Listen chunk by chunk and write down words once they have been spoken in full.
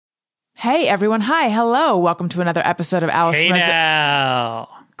Hey, everyone. Hi. Hello. Welcome to another episode of Alice. Hey now.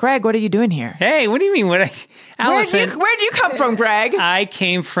 Greg, what are you doing here? Hey, what do you mean? Allison, Where'd you come from, Greg? I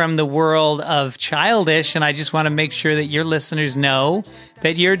came from the world of Childish, and I just want to make sure that your listeners know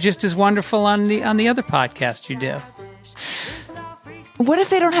that you're just as wonderful on the other podcast you do. What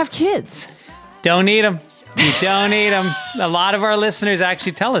if they don't have kids? Don't need them. You don't need them. A lot of our listeners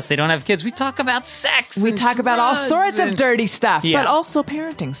actually tell us they don't have kids. We talk about sex. We talk about all sorts of dirty stuff, Yeah. but also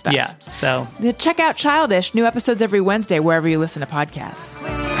parenting stuff. Yeah, so. Check out Childish. New episodes every Wednesday, wherever you listen to podcasts.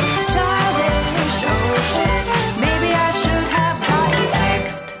 Childish, oh shit, maybe I should have got it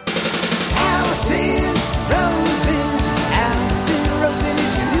fixed. Allison Rosen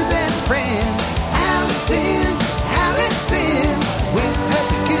is your new best friend. Allison, with her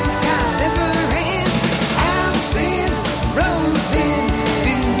good times never end. Allison Rosen,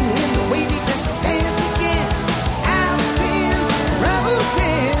 doing the wavy pencil dance again.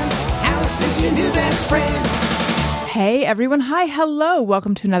 Allison's your new best friend. Hey, everyone. Hi. Hello.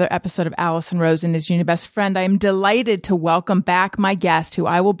 Welcome to another episode of Allison Rosen is Your New Best Friend. I am delighted to welcome back my guest, who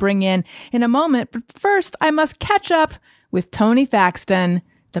I will bring in a moment. But first, I must catch up with Tony Thaxton,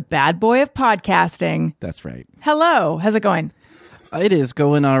 the bad boy of podcasting. That's right. Hello. How's it going? It is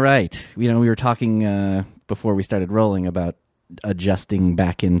going all right. You know, we were talking before we started rolling about adjusting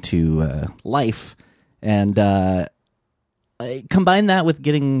back into life, and I combine that with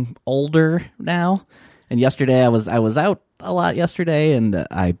getting older now. And yesterday, I was out a lot yesterday, and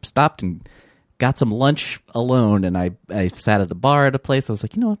I stopped and got some lunch alone. And I sat at a bar at a place. I was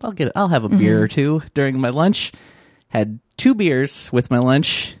like, you know what? I'll have a beer or two during my lunch. Had 2 beers with my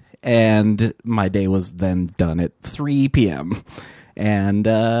lunch, and my day was then done at 3 p.m. And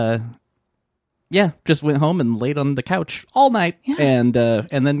just went home and laid on the couch all night. Yeah. And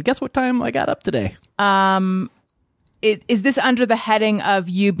then guess what time I got up today? Is this under the heading of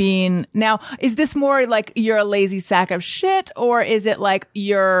you being now? Is this more like you're a lazy sack of shit, or is it like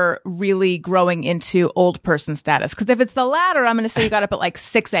you're really growing into old person status? Because if it's the latter, I'm going to say you got up at like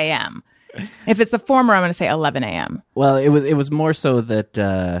 6 a.m. If it's the former, I'm going to say 11 a.m. Well, it was more so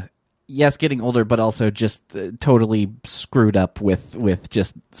that yes, getting older, but also just totally screwed up with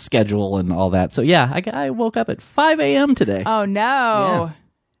just schedule and all that. So yeah, I woke up at 5 a.m. today. Oh no! Yeah.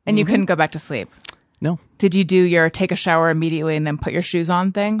 And you couldn't go back to sleep. No, Did you do your take a shower immediately and then put your shoes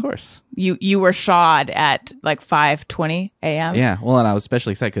on thing? of course. You were shod at like 5:20 a.m. Yeah, well, and I was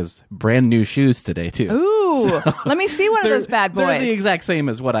especially excited because brand new shoes today too. Ooh, let me see one of those bad boys. They're the exact same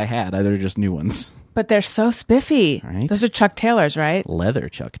as what I had. They're just new ones. But they're so spiffy. Right. Those are Chuck Taylors, right? Leather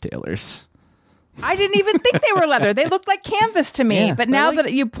Chuck Taylors. I didn't even think they were leather. They looked like canvas to me. Yeah, but they're now like-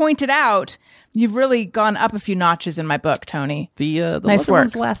 that you pointed out, you've really gone up a few notches in my book, Tony. The Nice leather work.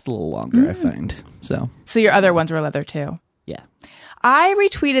 ones last a little longer, I find. So your other ones were leather too. Yeah. I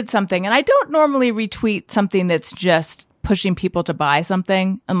retweeted something, and I don't normally retweet something that's just pushing people to buy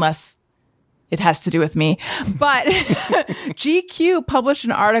something unless it has to do with me. But GQ published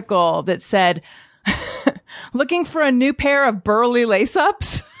an article that said, looking for a new pair of burly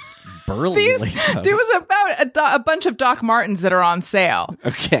lace-ups? Burly lace-ups. It was about a bunch of Doc Martens that are on sale.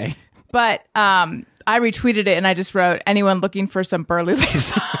 Okay. But I retweeted it and I just wrote, anyone looking for some burly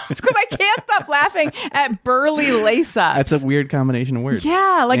lace-ups? Because I can't stop laughing at burly lace-ups. That's a weird combination of words.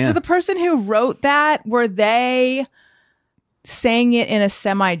 Yeah, like the person who wrote that, were they saying it in a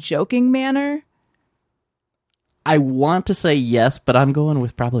semi-joking manner? I want to say yes, but I'm going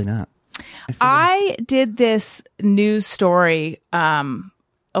with probably not. I did this news story a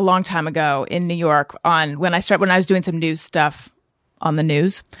long time ago in New York on when I was doing some news stuff on the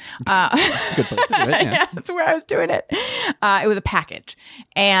news. Good place to do it, yeah. Yeah, that's where I was doing it. It was a package,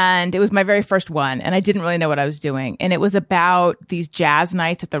 and it was my very first one, and I didn't really know what I was doing. And it was about these jazz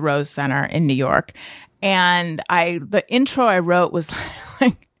nights at the Rose Center in New York. And the intro I wrote was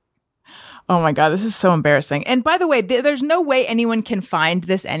like, oh my God, this is so embarrassing. And by the way, there's no way anyone can find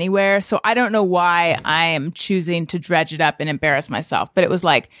this anywhere. So I don't know why I am choosing to dredge it up and embarrass myself. But it was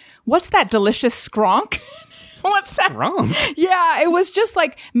like, what's that delicious skronk? What's that? Wrong. Yeah, it was just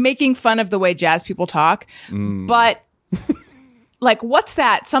like making fun of the way jazz people talk. But like, what's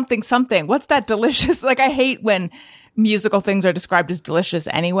that something? What's that delicious? Like, I hate when musical things are described as delicious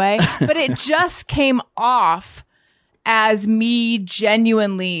anyway. But it just came off as me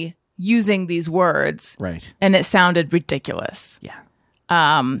genuinely using these words. Right. And it sounded ridiculous. Yeah.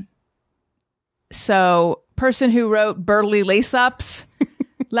 So, person who wrote burly lace-ups,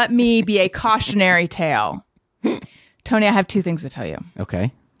 let me be a cautionary tale. Tony, I have 2 things to tell you.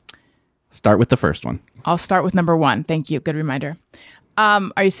 Okay. Start with the first one. I'll start with number 1. Thank you. Good reminder.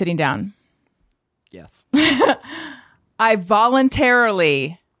 Are you sitting down? Yes. I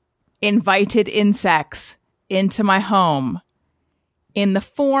voluntarily invited insects into my home in the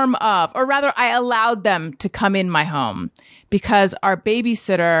form of, or rather, I allowed them to come in my home because our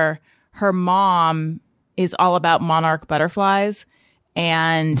babysitter, her mom is all about monarch butterflies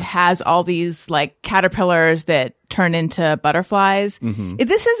and has all these like caterpillars that turn into butterflies.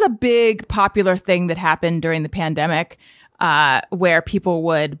 This is a big popular thing that happened during the pandemic, where people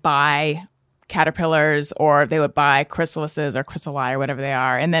would buy caterpillars or they would buy chrysalises or chrysali or whatever they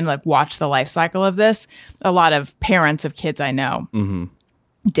are, and then like watch the life cycle of this. A lot of parents of kids I know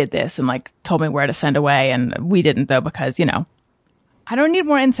did this and like told me where to send away, and we didn't though because, you know, I don't need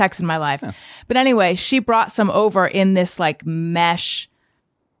more insects in my life. But anyway, she brought some over in this like mesh.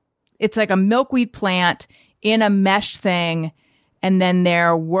 It's like a milkweed plant in a mesh thing. And then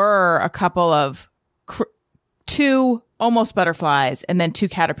there were a couple of two almost butterflies and then two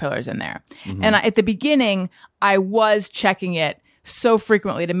caterpillars in there. And at the beginning, I was checking it so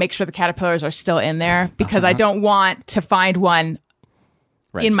frequently to make sure the caterpillars are still in there because I don't want to find one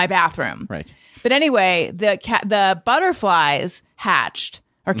in my bathroom. Right. But anyway, the butterflies hatched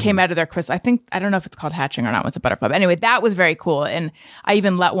or came out of their chrysalis. I don't know if it's called hatching or not when it's a butterfly. But anyway, that was very cool. And I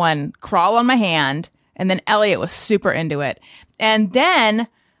even let one crawl on my hand. And then Elliot was super into it. And then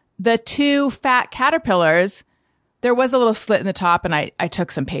the two fat caterpillars, there was a little slit in the top, and I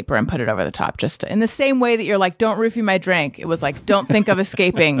took some paper and put it over the top just to, in the same way that you're like, don't roofie my drink. It was like, don't think of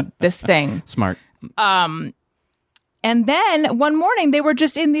escaping this thing. Smart. And then one morning they were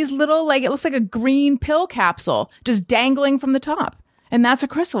just in these little, like, it looks like a green pill capsule just dangling from the top. And that's a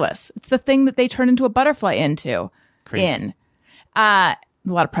chrysalis. It's the thing that they turn into a butterfly into. Crazy. A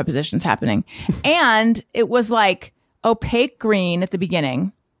lot of prepositions happening. And it was like opaque green at the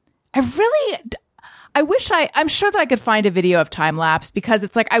beginning. I'm sure that I could find a video of time lapse because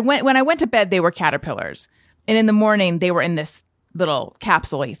it's like when I went to bed, they were caterpillars. And in the morning they were in this little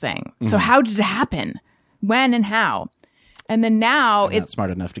capsule-y thing. So how did it happen? When and how? And then now I'm not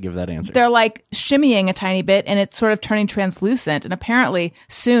smart enough to give that answer. they're like shimmying a tiny bit and it's sort of turning translucent. And apparently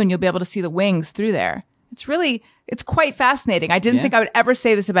soon you'll be able to see the wings through there. It's quite fascinating. I didn't think I would ever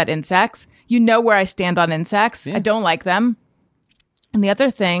say this about insects. You know where I stand on insects. I don't like them. And the other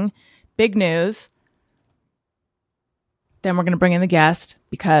thing, big news. Then we're going to bring in the guest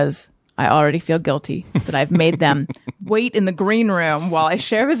because I already feel guilty that I've made them wait in the green room while I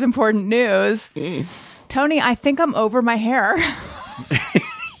share this important news. Tony, I think I'm over my hair.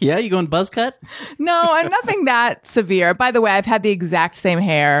 Yeah, you going buzz cut? No, I'm nothing that severe. By the way, I've had the exact same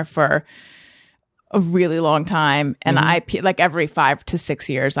hair for a really long time. And I, like every 5 to 6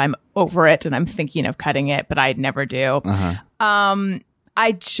 years, I'm over it and I'm thinking of cutting it, but I never do.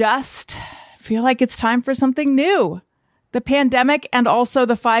 I just feel like it's time for something new. The pandemic and also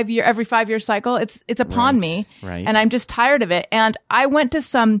the every 5 year cycle, it's upon me. Right. And I'm just tired of it. And I went to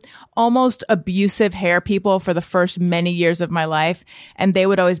some almost abusive hair people for the first many years of my life. And they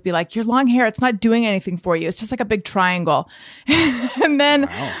would always be like, your long hair, it's not doing anything for you. It's just like a big triangle. And then,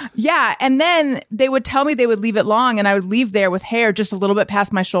 and then they would tell me they would leave it long and I would leave there with hair just a little bit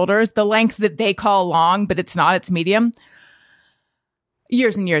past my shoulders, the length that they call long, but it's not, it's medium.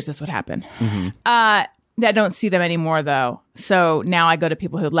 Years and years this would happen. I don't see them anymore though. So now I go to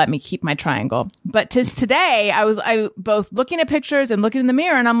people who let me keep my triangle. But today I both looking at pictures and looking in the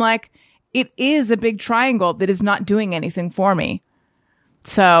mirror and I'm like, it is a big triangle that is not doing anything for me.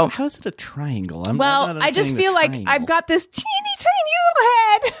 So How is it a triangle? I just feel like I've got this teeny tiny little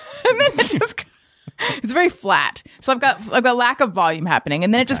head and then it just, it's very flat. So I've got lack of volume happening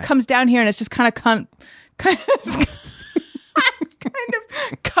and then it just comes down here and it's just kind of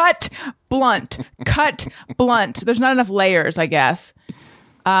cut blunt. There's not enough layers, I guess.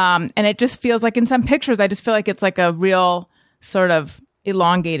 And it just feels like in some pictures, I just feel like it's like a real sort of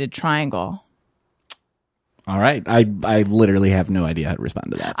elongated triangle. All right. I literally have no idea how to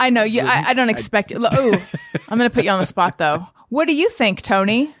respond to that. I know you. I don't expect it. Oh, I'm going to put you on the spot though. What do you think,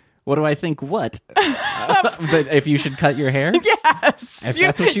 Tony? What do I think? What? But if you should cut your hair? Yes. If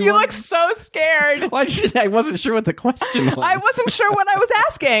that's what you You want? look so scared. I wasn't sure what the question was. I wasn't sure what I was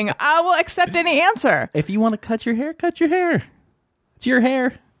asking. I will accept any answer. If you want to cut your hair, cut your hair. It's your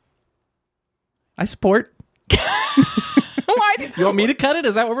hair. I support. Why? You want me to cut it?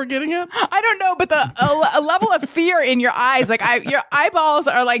 Is that what we're getting at? I don't know, but a level of fear in your eyes, like your eyeballs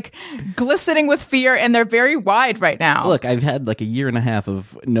are like glistening with fear, and they're very wide right now. Look, I've had like a year and a half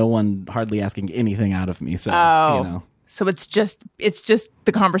of no one hardly asking anything out of me. So, you know. So it's just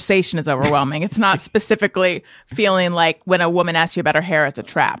the conversation is overwhelming. It's not specifically feeling like when a woman asks you about her hair, it's a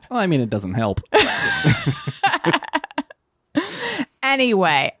trap. Well, I mean, it doesn't help.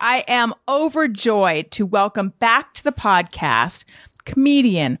 Anyway, I am overjoyed to welcome back to the podcast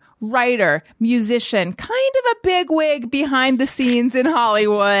comedian, writer, musician, kind of a bigwig behind the scenes in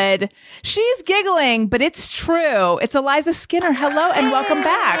Hollywood. She's giggling, but it's true. It's Eliza Skinner. Hello and welcome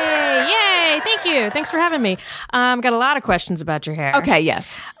back. Yay! Thank you. Thanks for having me. Got a lot of questions about your hair. Okay,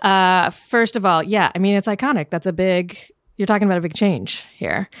 yes. First of all, yeah, I mean, it's iconic. You're talking about a big change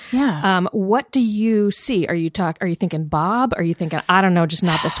here. Yeah. What do you see? Are you thinking bob? Are you thinking, I don't know, just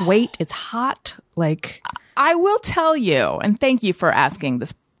not this weight? It's hot. Like, I will tell you, and thank you for asking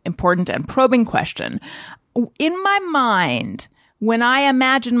this important and probing question. In my mind, when I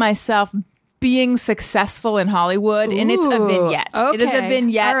imagine myself being successful in Hollywood, and it's a vignette. Okay. It is a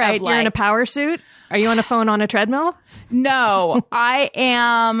vignette All right, of you're in a like, power suit? Are you on a phone on a treadmill? no, I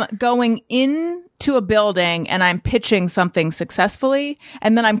am going into a building and I'm pitching something successfully,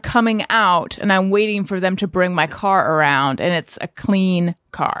 and then I'm coming out and I'm waiting for them to bring my car around, and it's a clean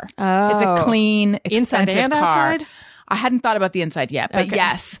car. It's a clean, Inside expensive and car. outside? I hadn't thought about the inside yet, but Okay.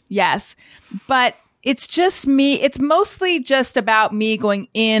 yes. But it's just me. It's mostly just about me going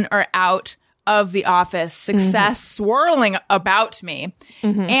in or out of the office, success swirling about me.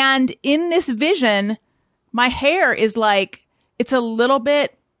 And in this vision, my hair is like, it's a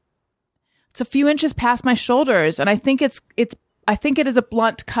few inches past my shoulders. And I think it is a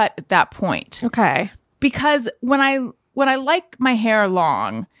blunt cut at that point. Okay. Because when I like my hair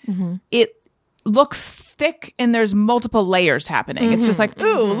long, it looks thick and there's multiple layers happening. It's just like,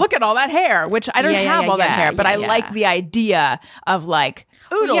 ooh, look at all that hair, which I don't have all that hair, but I like the idea of like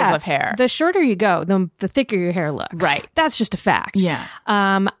oodles of hair. The shorter you go, the thicker your hair looks. Right. That's just a fact. Yeah.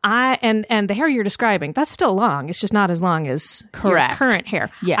 And the hair you're describing, that's still long. It's just not as long as Correct. your current hair.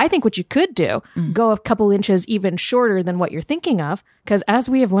 Yeah. I think what you could do, go a couple inches even shorter than what you're thinking of, because as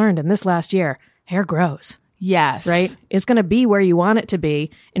we have learned in this last year, hair grows. Yes. Right? It's going to be where you want it to be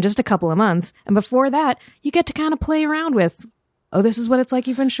in just a couple of months. And before that, you get to kind of play around with, oh, this is what it's like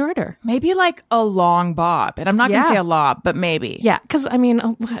even shorter. Maybe like a long bob. And I'm not going to Yeah. say a lob, but maybe. Yeah, because I mean,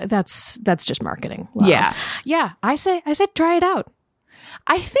 that's just marketing. Wow. Yeah. Yeah. I say try it out.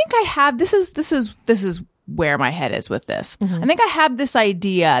 I think I have, this is where my head is with this. I think I have this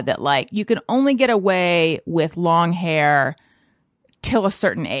idea that like you can only get away with long hair till a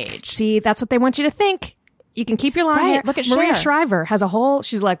certain age. See, that's what they want you to think. You can keep your long Right, hair. look at Maria Cher. Shriver has a whole.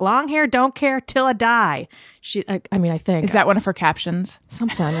 She's like, long hair, don't care till I die. I think Is that one of her captions?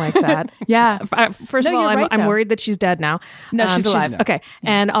 something like that. Yeah. First No, of all, you're right, I'm though. worried that she's dead now. No, she's alive. Okay,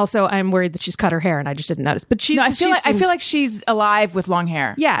 and also I'm worried that she's cut her hair, and I just didn't notice. But she's. No, I feel seemed- like she's alive with long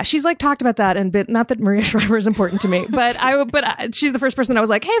hair. Yeah, she's like talked about that, and not that Maria Shriver is important to me, but she's the first person I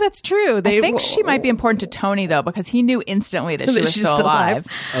was like, hey, that's true. I think she might be important to Tony though, because he knew instantly that she was she's still still alive.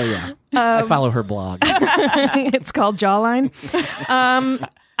 Oh yeah, I follow her blog. It's called Jawline.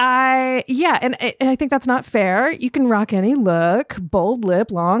 And I think that's not fair. You can rock any look, bold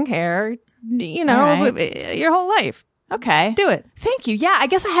lip, long hair, you know, All right. your whole life. Okay. Do it. Thank you. Yeah, I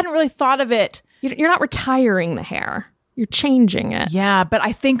guess I hadn't really thought of it. You're not retiring the hair. You're changing it. Yeah, but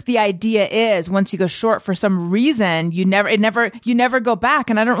I think the idea is once you go short for some reason, you never go back,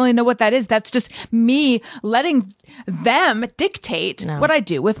 and I don't really know what that is. That's just me letting them dictate what I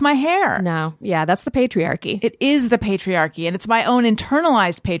do with my hair. No. Yeah, that's the patriarchy. It is the patriarchy, and it's my own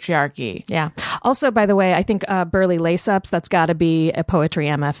internalized patriarchy. Yeah. Also, by the way, I think Burley Lace-Ups, that's got to be a poetry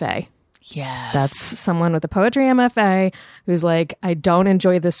MFA. Yes. That's someone with a poetry MFA who's like, I don't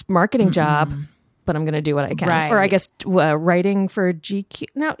enjoy this marketing job, but I'm going to do what I can. Right. Or I guess writing for GQ.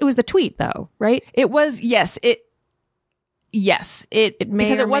 No, it was the tweet though, right? It was, yes, it may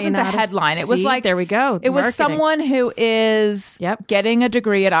because or it wasn't may the not have- headline. It was See, like, there we go. It was Marketing. someone who is Yep. getting a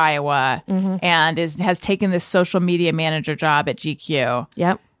degree at Iowa and has taken this social media manager job at GQ.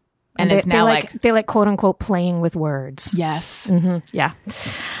 Yep. And is now they like quote unquote playing with words. Yes. Yeah.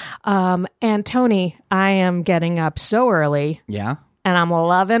 And Tony, I am getting up so early Yeah. and I'm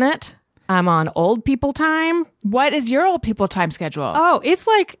loving it. I'm on old people time. What is your old people time schedule? Oh, it's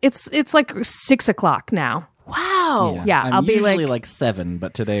like 6 o'clock now. Wow. Yeah, I'm I'll be usually like- like 7,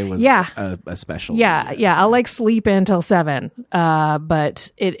 but today was Yeah. a special. Yeah, I'll like sleep until 7. But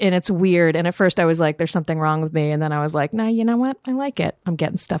it's weird. And at first I was like, there's something wrong with me. And then I was like, no, you know what? I like it. I'm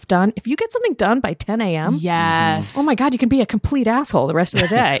getting stuff done. If you get something done by 10 a.m., Yes. oh my God, you can be a complete asshole the rest of the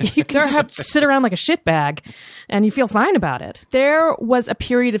day. You can just sit around like a shitbag and you feel fine about it. There was a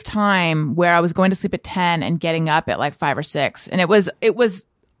period of time where I was going to sleep at 10 and getting up at like 5 or 6. And it was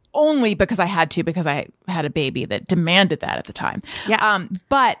only because I had to, because I had a baby that demanded that at the time. Yeah.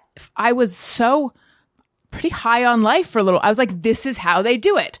 But I was so pretty high on life for a little. I was like, this is how they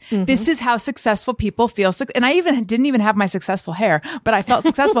do it. This is how successful people feel. And I didn't even have my successful hair, but I felt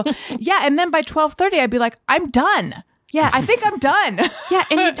successful. Yeah. And then by 12:30, I'd be like, I'm done. Yeah. I think I'm done. Yeah,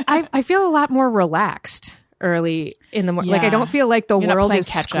 and I feel a lot more relaxed early in the morning. Like I don't feel like the You're not world playing is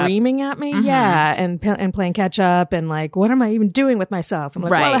catch up. screaming at me. Yeah, and playing catch up and like, what am I even doing with myself? I'm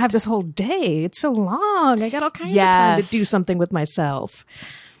like, well, I Right. have this whole day. It's so long. I got all kinds of time to Yes. do something with myself.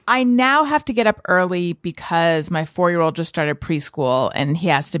 I now have to get up early because my 4-year-old just started preschool and he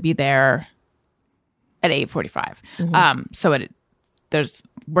has to be there at 8:45. So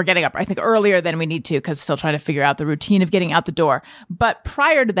we're getting up, I think, earlier than we need to because still trying to figure out the routine of getting out the door. But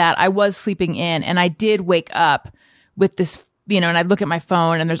prior to that, I was sleeping in and I did wake up with this, and I'd look at my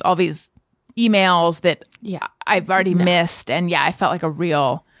phone and there's all these emails that I've already missed. And I felt like a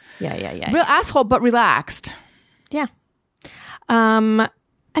real asshole, but relaxed. Yeah.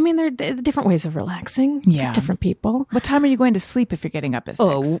 I mean, there are different ways of relaxing. Yeah. For different people. What time are you going to sleep if you're getting up at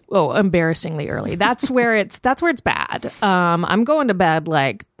 6? Oh, embarrassingly early. That's where it's bad. I'm going to bed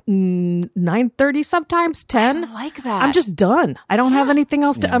like 9:30, sometimes 10. I like that. I'm just done. I don't have anything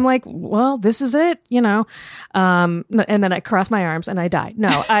else to. I'm like, well, this is it, And then I cross my arms and I die.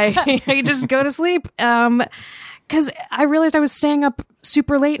 No, I just go to sleep. Because I realized I was staying up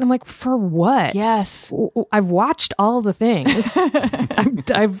super late, and I'm like, for what? Yes. I've watched all the things.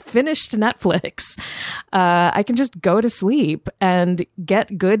 I've finished Netflix. I can just go to sleep and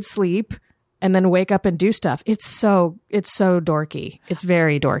get good sleep, and then wake up and do stuff. It's so dorky. It's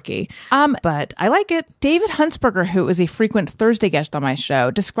very dorky. But I like it. David Huntsberger, who is a frequent Thursday guest on my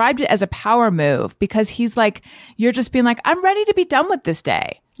show, described it as a power move because he's like, you're just being like, I'm ready to be done with this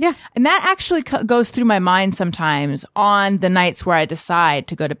day. Yeah. And that actually goes through my mind sometimes on the nights where I decide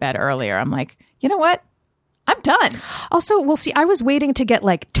to go to bed earlier. I'm like, you know what? I'm done. Also, we'll see. I was waiting to get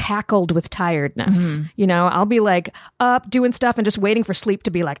like tackled with tiredness. I'll be like up doing stuff and just waiting for sleep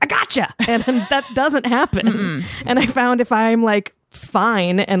to be like, I gotcha. And that doesn't happen. And I found if I'm like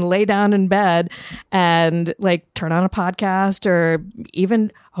fine and lay down in bed and like turn on a podcast or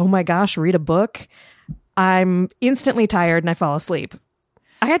even, oh my gosh, read a book, I'm instantly tired and I fall asleep.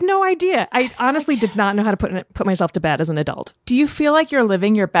 I had no idea. I honestly did not know how to put myself to bed as an adult. Do you feel like you're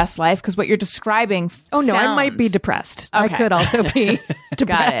living your best life? Because what you're describing Oh, no, I might sounds- be depressed. Okay. I could also be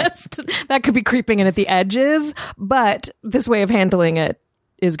depressed. That could be creeping in at the edges, but this way of handling it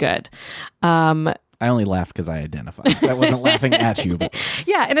is good. I only laughed because I identified. I wasn't laughing at you. But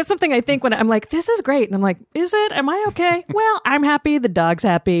Yeah, and it's something I think when I'm like, this is great. And I'm like, is it? Am I okay? Well, I'm happy. The dog's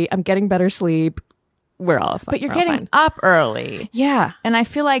happy. I'm getting better sleep. We're all fine. But you're We're all getting fine. up early. Yeah. And I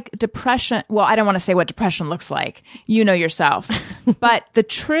feel like depression, well, I don't want to say what depression looks like. You know yourself. But the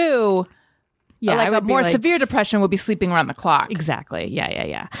true, Yeah, like I a would be more like- severe depression would be sleeping around the clock. Exactly.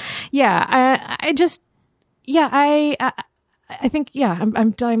 Yeah. I think,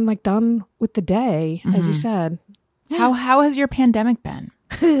 I'm like done with the day, as you said. How has your pandemic been?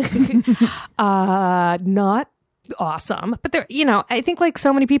 Not awesome, but there, I think like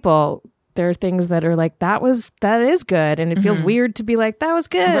so many people, there are things that are like, that is good. And it feels weird to be like, that was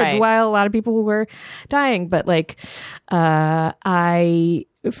good, Right. while a lot of people were dying. But like, for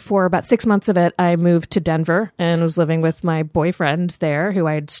about 6 months of it, I moved to Denver and was living with my boyfriend there, who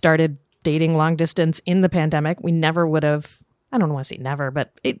I had started dating long distance in the pandemic. We never would have, I don't want to say never,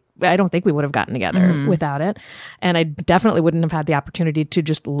 but I don't think we would have gotten together without it. And I definitely wouldn't have had the opportunity to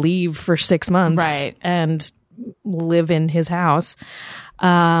just leave for 6 months Right. and live in his house.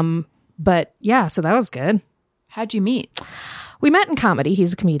 But yeah, so that was good. How'd you meet? We met in comedy.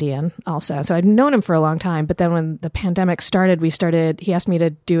 He's a comedian also. So I'd known him for a long time. But then when the pandemic started, he asked me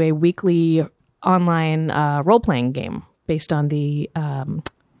to do a weekly online role-playing game based on the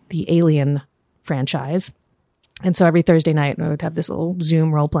Alien franchise. And so every Thursday night, we would have this little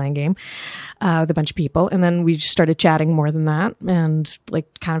Zoom role-playing game with a bunch of people. And then we just started chatting more than that and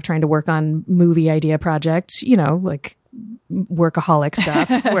like kind of trying to work on movie idea projects, like workaholic stuff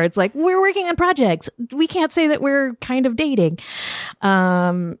where it's like, we're working on projects. We can't say that we're kind of dating.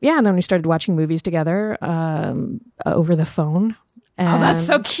 And then we started watching movies together over the phone. Oh, that's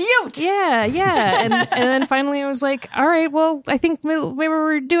so cute. Yeah. And then finally I was like, all right, well, I think maybe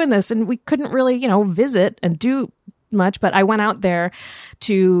we're doing this. And we couldn't really, visit and do much, but I went out there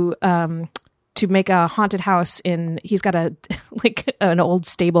to make a haunted house he's got an old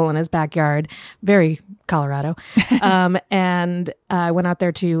stable in his backyard, very Colorado. And I went out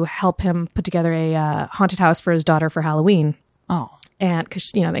there to help him put together a haunted house for his daughter for Halloween. Oh. And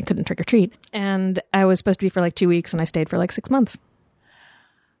because, they couldn't trick or treat. And I was supposed to be for like 2 weeks and I stayed for like 6 months.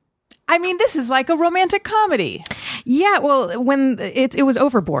 I mean, this is like a romantic comedy. Yeah, well, when it was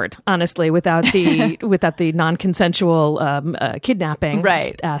overboard, honestly, without the non-consensual kidnapping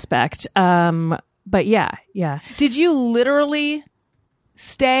Right. aspect. But yeah. Did you literally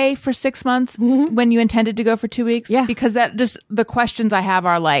stay for 6 months when you intended to go for 2 weeks? Yeah. Because that just the questions I have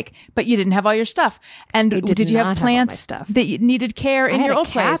are like, but you didn't have all your stuff, and did did you not have have all my plants stuff. that you needed care I in had your a old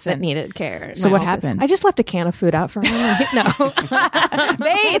cat place? that And needed care. So My what old- happened? I just left a can of food out for him. No.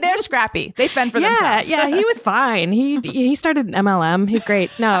 they're scrappry. They fend for themselves. Yeah, he was fine. He started an MLM. He's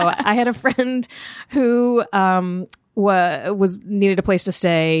great. No, I had a friend who was needed a place to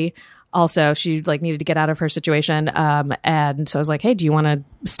stay. Also, she like needed to get out of her situation, and so I was like, "Hey, do you want to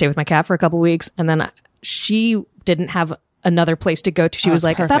stay with my cat for a couple of weeks?" And then she didn't have another place to go to. She was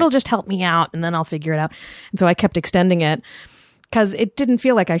like, perfect. "That'll just help me out, and then I'll figure it out." And so I kept extending it because it didn't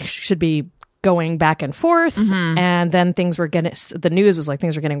feel like I should be going back and forth. And then the news was like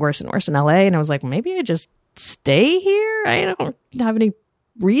things were getting worse and worse in LA. And I was like, maybe I just stay here. I don't have any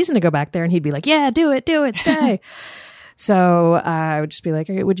reason to go back there. And he'd be like, yeah, do it, stay. So I would just be like,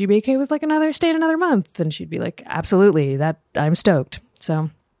 "Okay, would you be okay with like stay another month?" And she'd be like, absolutely, that I'm stoked. So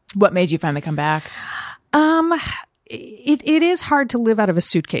What made you finally come back? it is hard to live out of a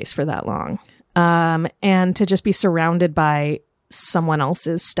suitcase for that long. And to just be surrounded by someone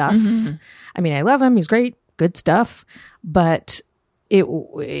else's stuff. I mean, I love him. He's great, good stuff, but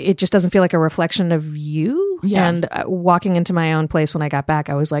it just doesn't feel like a reflection of you. Yeah. And walking into my own place when I got back,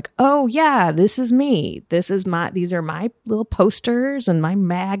 I was like, oh yeah, this is me. These are my little posters and my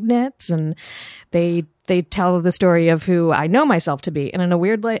magnets. And they tell the story of who I know myself to be. And in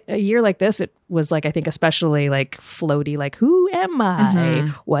a year like this, it was like, I think especially like floaty, like, who am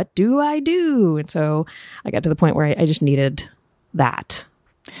I? What do I do? And so I got to the point where I just needed that.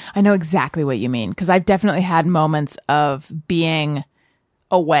 I know exactly what you mean, because I've definitely had moments of being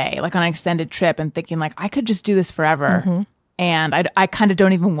away, like on an extended trip, and thinking like, I could just do this forever. And I kind of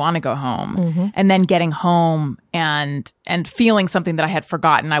don't even want to go home. And then getting home and feeling something that I had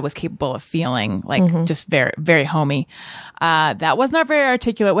forgotten I was capable of feeling, like just very, very homey. That was not very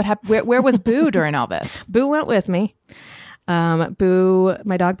articulate. What happened? Where was Boo during all this? Boo went with me. Boo,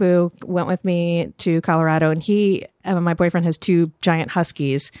 my dog Boo, went with me to Colorado, and my boyfriend has 2 giant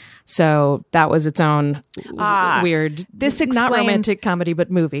huskies, so that was its own weird. This not explains- romantic comedy,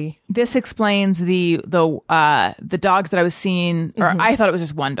 but movie. This explains the dogs that I was seeing, or I thought it was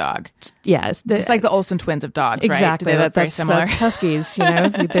just one dog. Yes, It's like the Olsen twins of dogs, right? exactly. Do they look very That's similar? That's huskies. You know,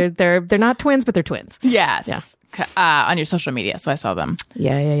 they're not twins, but they're twins. Yes. Yeah. On your social media, so I saw them.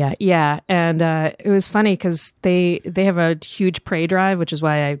 Yeah. And it was funny because they have a huge prey drive, which is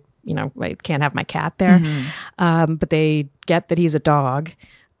why I can't have my cat there. But they get that he's a dog,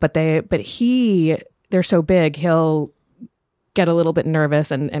 but they're so big, he'll get a little bit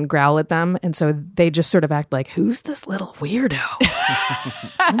nervous and growl at them. And so they just sort of act like, who's this little weirdo?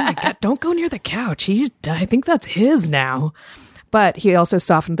 Oh my God, don't go near the couch. I think that's his now. But he also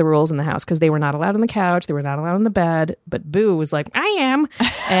softened the rules in the house because they were not allowed on the couch. They were not allowed on the bed. But Boo was like, I am.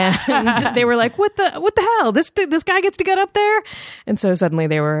 And they were like, what the hell? This guy gets to get up there? And so suddenly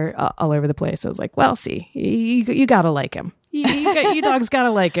they were all over the place. I was like, well, see, you got to like him. You dogs got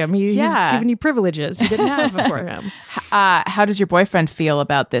to like him. He's giving you privileges you didn't have before him. How does your boyfriend feel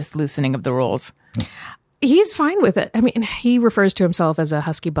about this loosening of the rules? He's fine with it. I mean, he refers to himself as a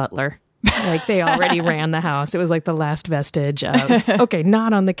husky butler. Like they already ran the house. It was like the last vestige of, okay,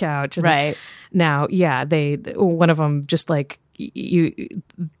 not on the couch. And Right. now, yeah, one of them just like they'll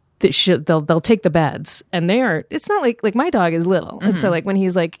take the beds, and it's not like my dog is little. And so like when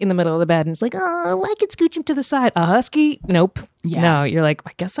he's like in the middle of the bed and it's like, oh, I could scooch him to the side. A husky? Nope. Yeah. No, you're like,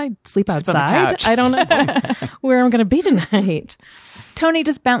 I guess I'd sleep on the outside. couch. I don't know where I'm going to be tonight. Tony,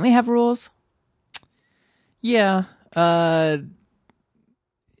 does Bentley have rules? Yeah. I'm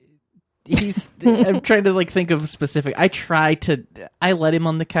trying to like think of specific. I let him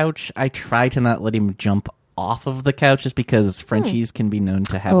on the couch. I try to not let him jump off of the couch just because Frenchies can be known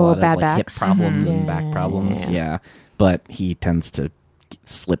to have a lot of bad like hip backs. problems and Yeah, back problems. yeah. Yeah. But he tends to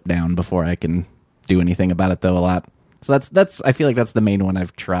slip down before I can do anything about it though a lot. So that's I feel like that's the main one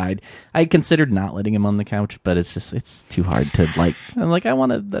I've tried. I considered not letting him on the couch, but it's too hard to like. I'm like, I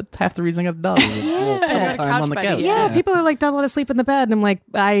want to. That's half the reason I got a dog. Is a little a time couch on the buddy. couch. Yeah, people are like, don't let us sleep in the bed. And I'm like,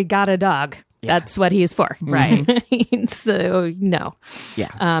 I got a dog. That's what he's for. Right. So, no.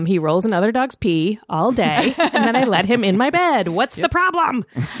 Yeah. He rolls in other dogs' pee all day, and then I let him in my bed. What's the problem?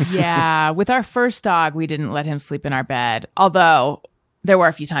 Yeah. With our first dog, we didn't let him sleep in our bed, although there were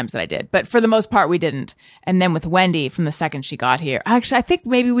a few times that I did. But for the most part, we didn't. And then with Wendy, from the second she got here, actually, I think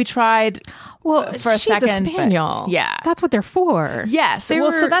maybe we tried Well, for a she's second. a but- spaniel. Yeah. That's what they're for. Yes. They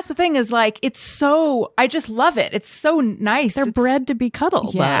Well, were- so that's the thing is like, it's so, I just love it. It's so nice. They're It's- bred to be cuddle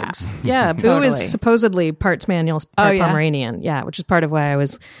Yeah. bugs. Yeah, Boo Totally. is supposedly part spaniel, part yeah? Pomeranian. Yeah, which is part of why I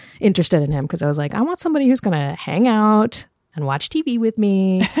was interested in him, because I was like, I want somebody who's going to hang out, and watch TV with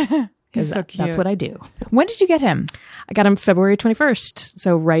me. He's so cute. That's what I do. When did you get him? I got him February 21st,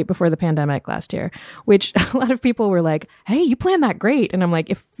 so right before the pandemic last year, which a lot of people were like, hey, you planned that great. And I'm like,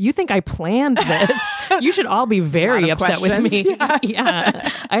 if you think I planned this, you should all be very Lot of upset with me. questions. Yeah.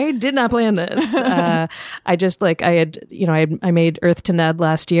 I did not plan this. I just like, I made Earth to Ned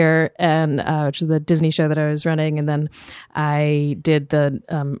last year, and which is the Disney show that I was running. And then I did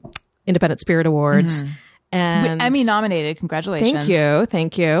the Independent Spirit Awards. And Emmy nominated. Congratulations.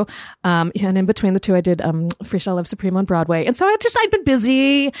 Thank you. And in between the two, I did Freestyle Love Supreme on Broadway. And so I'd been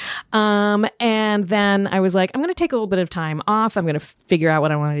busy. And then I was like, I'm going to take a little bit of time off. I'm going to figure out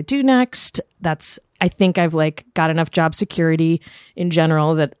what I want to do next. I think I've like got enough job security in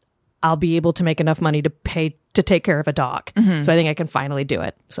general that I'll be able to make enough money to take care of a dog. So I think I can finally do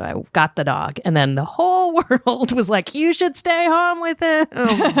it. So I got the dog, and then the whole world was like, you should stay home with him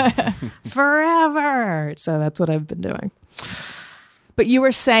forever. So that's what I've been doing. But you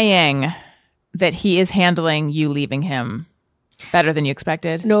were saying that he is handling you leaving him better than you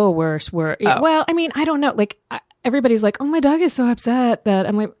expected. No, worse. Well, I mean, I don't know. Like everybody's like, oh, my dog is so upset that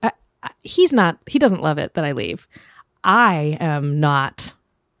I'm like, he doesn't love it that I leave. I am not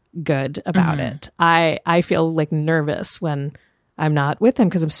good about it. I feel like nervous when I'm not with him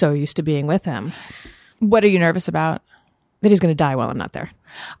because I'm so used to being with him. What are you nervous about? That he's going to die while I'm not there.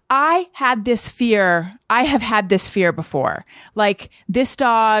 I have had this fear before. Like, this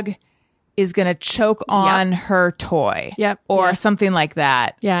dog is going to choke on her toy. Yep. Or Yeah. something like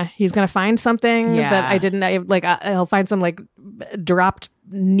that. Yeah, he's going to find something Yeah. that I didn't like. He'll find some like dropped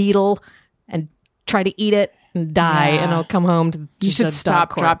needle and try to eat it and die, Yeah. and I'll come home to You just should a dog stop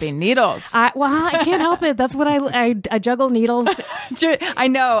corpse. dropping needles. I can't help it. That's what I juggle needles. I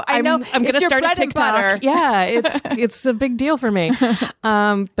know. I'm going to It's your start a bread and butter. TikTok. Yeah, it's a big deal for me.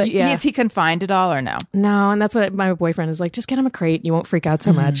 But yeah, Is he confined at all or no? no, and that's what my boyfriend is like. Just get him a crate. You won't freak out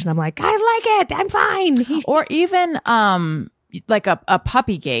so much. And I'm like, I like it. I'm fine. Or even like a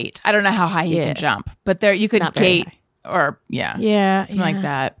puppy gate. I don't know how high he Yeah. can jump, but there you could Not very gate or yeah, something like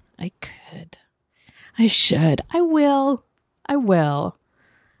that. I could. I should. I will.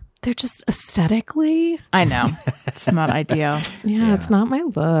 They're just aesthetically. I know. It's not ideal. Yeah, it's not my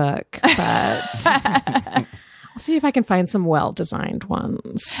look, but I'll see if I can find some well-designed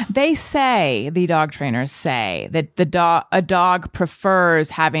ones. They say, the dog trainers say, that a dog prefers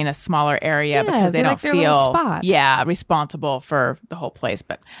having a smaller area Yeah, because they they don't like their little feel spot. responsible for the whole place.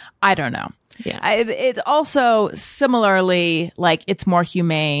 But I don't know. Yeah. It's also similarly like it's more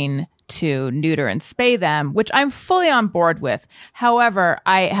humane to neuter and spay them, which I'm fully on board with. However,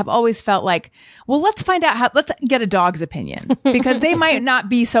 I have always felt like, well, let's get a dog's opinion because they might not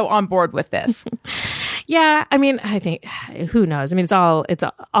be so on board with this. Yeah, I mean, I think who knows? I mean, it's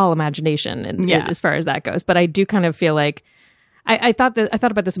all imagination, and Yeah. as far as that goes. But I do kind of feel like I thought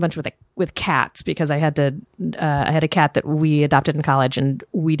about this a bunch with cats because I had a cat that we adopted in college, and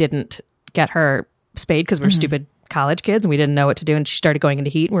we didn't get her spayed because we're stupid college kids and we didn't know what to do, and she started going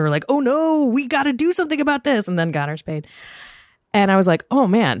into heat, and we were like, oh no, we got to do something about this, and then got her spayed. And I was like, oh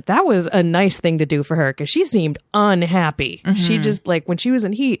man, that was a nice thing to do for her because she seemed unhappy. She just like, when she was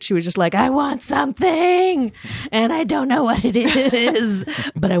in heat, she was just like, I want something and I don't know what it is,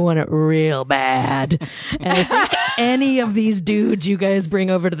 but I want it real bad. And I think any of these dudes you guys bring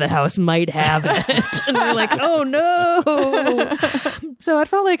over to the house might have it. And we're like, oh no. So it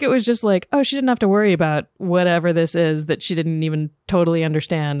felt like it was just like, oh, she didn't have to worry about whatever this is that she didn't even totally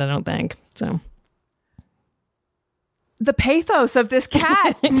understand, I don't think. So The pathos of this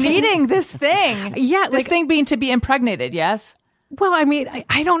cat needing this thing. Yeah, This like- thing being to be impregnated, yes? well, I mean,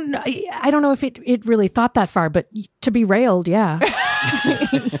 I don't know. I don't know if it really thought that far, but to be railed, yeah.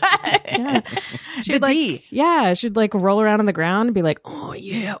 Yeah. She'd D. Yeah, she'd like roll around on the ground and be like, oh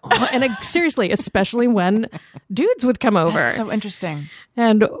yeah. Oh. And seriously, especially when dudes would come over. That's so interesting.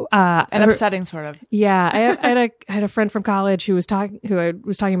 And And upsetting, sort of. yeah, I had a friend from college who I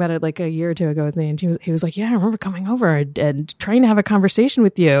was talking about it like a year or two ago with me, and he was like, yeah, I remember coming over and trying to have a conversation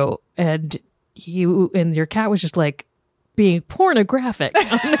with you, and you and your cat was just like being pornographic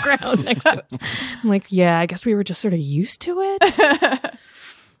on the ground next to us. I'm like, yeah, I guess we were just sort of used to it.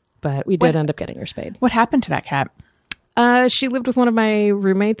 But we did end up getting her spayed. What happened to that cat? She lived with one of my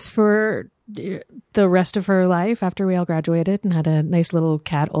roommates for the rest of her life after we all graduated, and had a nice little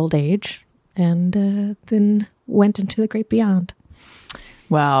cat old age, and then went into the great beyond.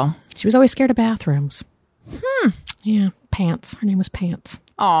 Well, She was always scared of bathrooms. Yeah. Pants. Her name was Pants.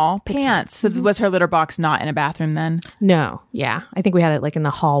 Aw, Pants. So was her litter box not in a bathroom then? No, yeah. I think we had it like in the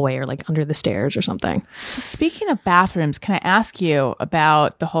hallway or like under the stairs or something. So speaking of bathrooms, can I ask you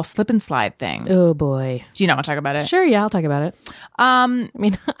about the whole slip and slide thing? Oh boy. Do you not want to talk about it? Sure, yeah, I'll talk about it. I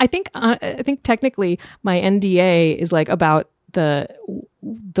mean, I think technically my NDA is like about the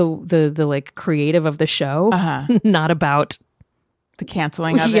like creative of the show, not about The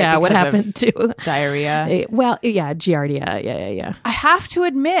canceling of it. yeah, what because of happened to diarrhea. well, yeah, Giardia. Yeah. I have to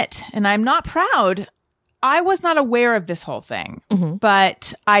admit, and I'm not proud, I was not aware of this whole thing,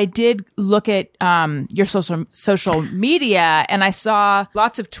 but I did look at your social media and I saw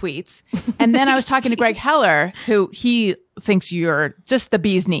lots of tweets. And then I was talking to Greg Heller, who he thinks you're just the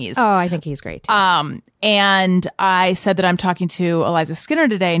bee's knees. Oh, I think he's great. And I said that I'm talking to Eliza Skinner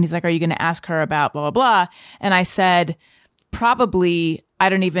today, and he's like, "Are you going to ask her about blah, blah, blah?" And I said, probably, I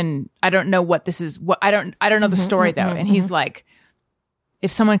don't know what this is. I don't know the story though. And he's like,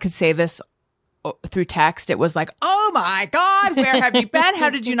 if someone could say this through text, it was like, "Oh my God, where have you been?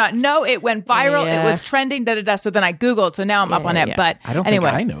 How did you not know? It went viral. Yeah. It was trending, da da da." So then I Googled. So now I'm up on it. yeah. But I don't anyway.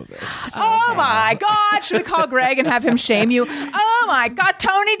 think I know this. Oh my God. Should we call Greg and have him shame you? Oh my God.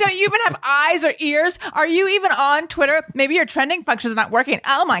 Tony, don't you even have eyes or ears? Are you even on Twitter? Maybe your trending function is not working.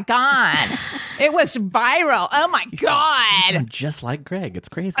 Oh my God. It was viral. Oh my God. I'm just like Greg. It's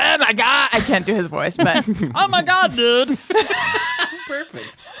crazy. Oh my God. I can't do his voice, but oh my God, dude.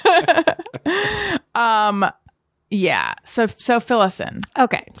 Perfect. Yeah. So fill us in.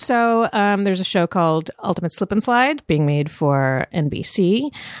 Okay, so there's a show called Ultimate Slip and Slide being made for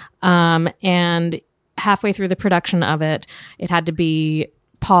NBC, and halfway through the production of it, it had to be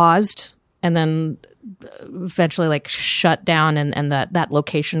paused and then eventually like shut down, and that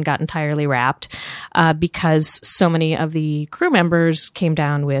location got entirely wrapped because so many of the crew members came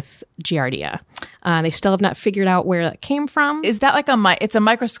down with Giardia. They still have not figured out where that came from. Is that like it's a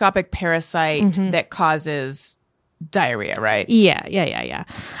microscopic parasite that causes diarrhea, right? Yeah.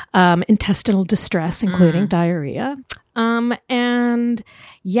 Intestinal distress, including diarrhea. And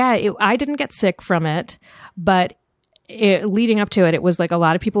yeah, I didn't get sick from it, but leading up to it, it was like a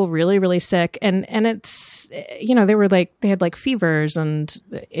lot of people really, really sick. And it's, they had like fevers and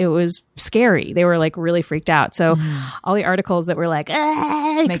it was scary. They were like really freaked out. So all the articles that were like,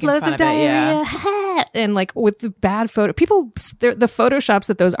 explosive diarrhea. And like with the bad photo, the Photoshops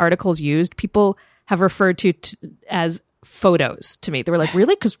that those articles used, people have referred to as photos to me. They were like,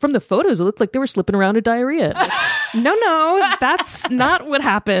 "Really?" Because from the photos, it looked like they were slipping around a diarrhea. Like, no, that's not what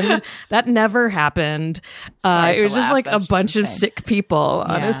happened. That never happened. It was just like a bunch of sick people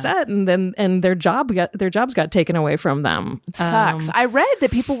on a set, and their jobs got taken away from them. It sucks. I read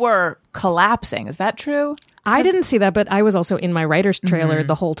that people were collapsing. Is that true? I didn't see that, but I was also in my writer's trailer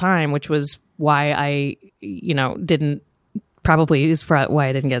the whole time, which was why I, didn't. Probably is why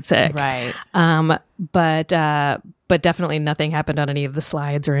I didn't get sick. Right. But definitely nothing happened on any of the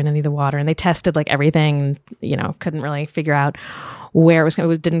slides or in any of the water. And they tested like everything, couldn't really figure out where it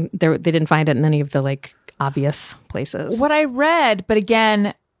was. They didn't find it in any of the like obvious places. What I read, but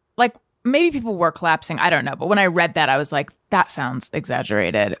again, like maybe people were collapsing. I don't know. But when I read that, I was like, that sounds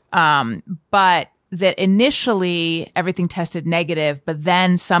exaggerated. But that initially everything tested negative, but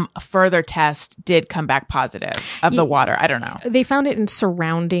then some further test did come back positive of the water. I don't know. They found it in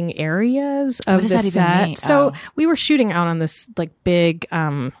surrounding areas of What does the that even set. mean? So we were shooting out on this like big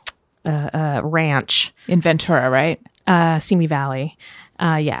ranch, In Ventura, right? Simi Valley.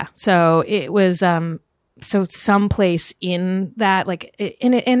 Yeah. So it was so someplace in that like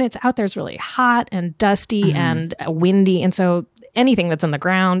and it's out there is really hot and dusty and windy, and so anything that's on the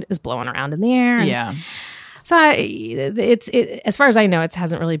ground is blowing around in the air. Yeah. So it's as far as I know,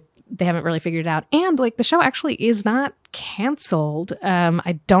 they haven't really figured it out. And like the show actually is not canceled.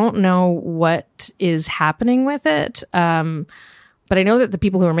 I don't know what is happening with it. But I know that the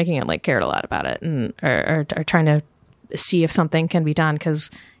people who are making it like cared a lot about it and are trying to see if something can be done.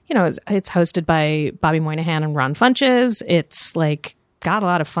 Cause it's hosted by Bobby Moynihan and Ron Funches. It's like got a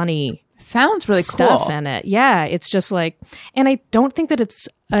lot of funny Sounds really stuff cool. in it. Yeah, it's just like, and I don't think that it's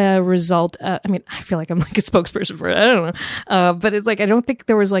a result. I mean, I feel like I'm like a spokesperson for it. I don't know, but it's like I don't think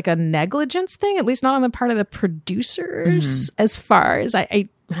there was like a negligence thing, at least not on the part of the producers. As far as I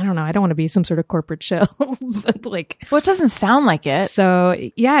don't know. I don't want to be some sort of corporate shill, but like, Well, it doesn't sound like it. so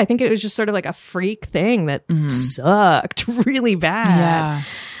yeah, I think it was just sort of like a freak thing that sucked really bad.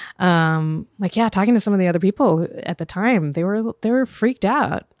 Yeah. Like talking to some of the other people at the time, they were freaked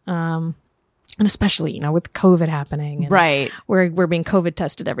out. And especially, with COVID happening, and Right. We're being COVID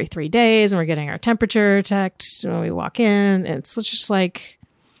tested every 3 days, and we're getting our temperature checked when we walk in. And it's just like,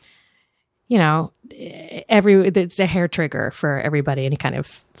 it's a hair trigger for everybody, any kind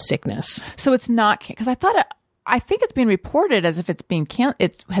of sickness. So it's not because I think it's being reported as if it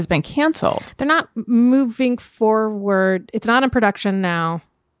has been canceled. They're not moving forward. It's not in production now,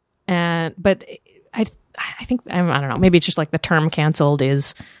 but I think I don't know. Maybe it's just like the term canceled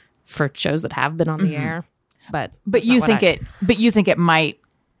is for shows that have been on the air, but you think it might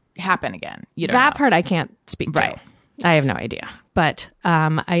happen again. You don't that know. part I can't speak Right. to. I have no idea, but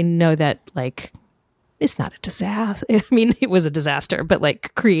I know that like it's not a disaster. I mean, it was a disaster, but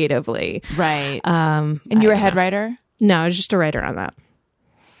like creatively, Right. And you were a head writer? no, I was just a writer on that.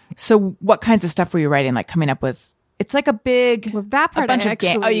 So what kinds of stuff were you writing? Like coming up with, it's like a big, Well, that part a bunch I of ga-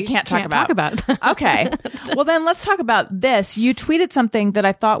 actually Oh, you can't talk about. about. Okay. Well, then let's talk about this. You tweeted something that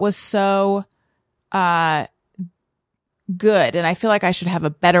I thought was so good, and I feel like I should have a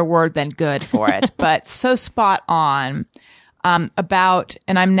better word than good for it, but so spot on about,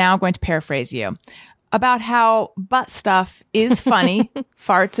 and I'm now going to paraphrase you, about how butt stuff is funny,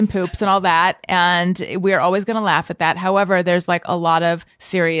 farts and poops and all that, and we're always going to laugh at that. However, there's like a lot of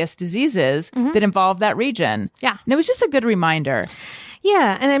serious diseases that involve that region. Yeah. And it was just a good reminder.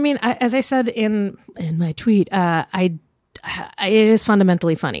 Yeah, and I mean, as I said in my tweet, it is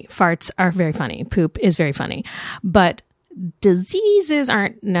fundamentally funny. Farts are very funny. Poop is very funny, but diseases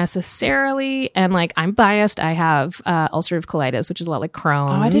aren't necessarily. And like, I'm biased. I have ulcerative colitis, which is a lot like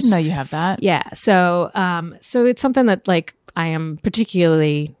Crohn's. Oh, I didn't know you have that. Yeah, so it's something that like I am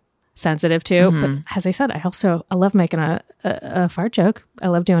particularly sensitive to. But as I said, I love making a fart joke. I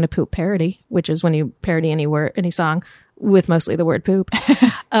love doing a poop parody, which is when you parody any song with mostly the word poop.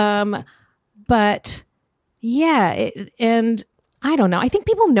 But yeah, and I don't know. I think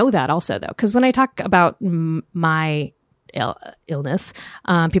people know that also though, because when I talk about my illness,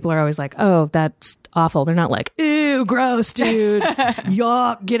 people are always like, "Oh, that's awful." They're not like, "Ew, gross, dude,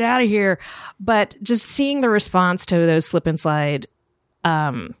 yuck, get out of here." But just seeing the response to those slip and slide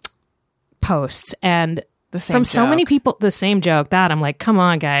posts and The same from so many joke. people, the same joke, that I'm like, come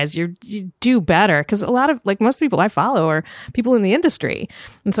on, guys, you do better. Because a lot of, like, most people I follow are people in the industry.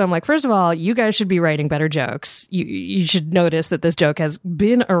 And so I'm like, first of all, you guys should be writing better jokes. You should notice that this joke has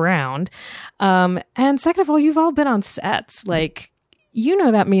been around. And second of all, you've all been on sets. Like,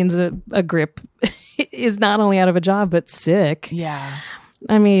 that means a grip is not only out of a job, but sick. Yeah.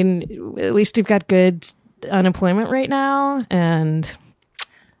 I mean, at least we've got good unemployment right now. And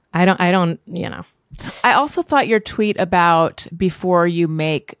I don't, I also thought your tweet about before you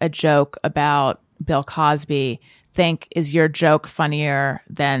make a joke about Bill Cosby, think, is your joke funnier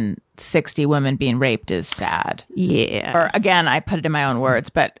than 60 women being raped is sad? Yeah. Or again, I put it in my own words,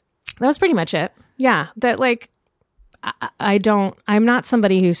 but That was pretty much it. Yeah. That like, I'm not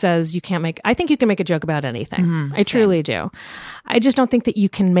somebody who says you can't I think you can make a joke about anything. I truly do. I just don't think that you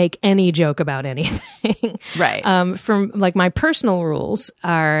can make any joke about anything. Right. From like my personal rules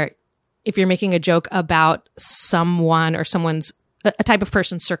are, if you're making a joke about someone or someone's a type of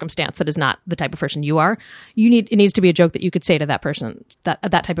person's circumstance that is not the type of person you are, it needs to be a joke that you could say to that person,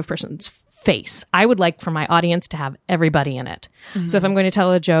 that type of person's face. I would like for my audience to have everybody in it. So if I'm going to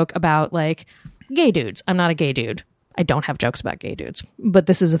tell a joke about like gay dudes, I'm not a gay dude. I don't have jokes about gay dudes, but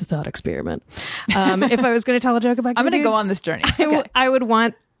this is a thought experiment. If I was going to tell a joke about gay I'm going to go dudes, on this journey. I would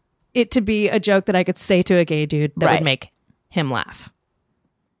want it to be a joke that I could say to a gay dude that Right. would make him laugh.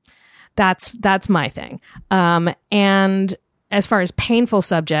 That's my thing. And as far as painful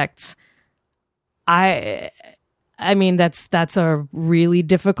subjects, I mean, that's a really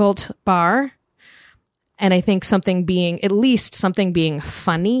difficult bar. And I think something being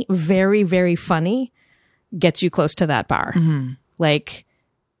funny, very, very funny, gets you close to that bar. Like,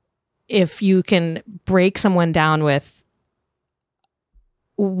 if you can break someone down with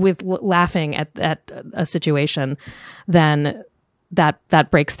laughing at a situation, then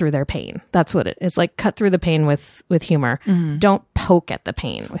that breaks through their pain. That's what it is. Like, cut through the pain with humor. Don't poke at the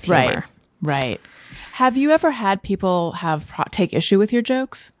pain with humor. Right. Have you ever had people take issue with your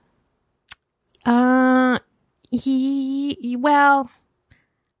jokes? Well,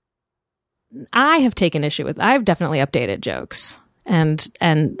 I have taken issue with. I've definitely updated jokes and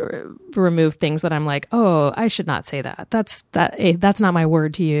removed things that I'm like, oh, I should not say that. That's not my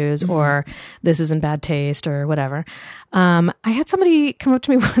word to use, or this is in bad taste, or whatever. I had somebody come up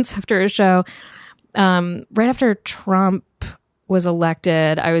to me once after a show, right after Trump was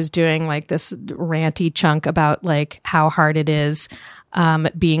elected. I was doing like this ranty chunk about like how hard it is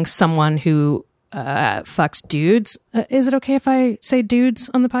being someone who fucks dudes. Is it okay if I say dudes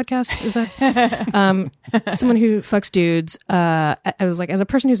on the podcast? Is that someone who fucks dudes? I was like, as a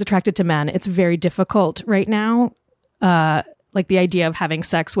person who's attracted to men, it's very difficult right now like the idea of having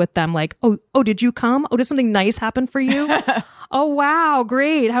sex with them, like, oh, did you come? Oh, did something nice happen for you? Oh, wow,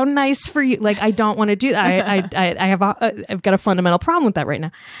 great. How nice for you. Like, I don't want to do that. I've got a fundamental problem with that right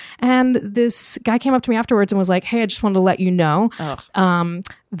now. And this guy came up to me afterwards and was like, hey, I just wanted to let you know,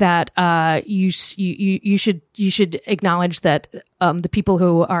 that, you should acknowledge that, the people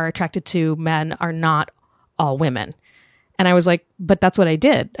who are attracted to men are not all women. And I was like, but that's what I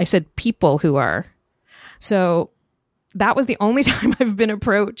did. I said people who are. So that was the only time I've been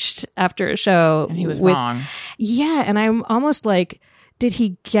approached after a show. And he was wrong. Yeah. And I'm almost like, did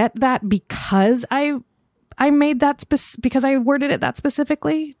he get that because I made that because I worded it that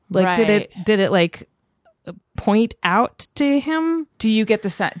specifically? Like, Right. did it like point out to him? Do you get the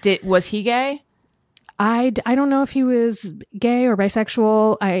sense? Was he gay? I don't know if he was gay or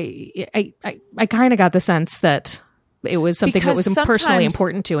bisexual. I kind of got the sense that it was something that Because was personally sometimes-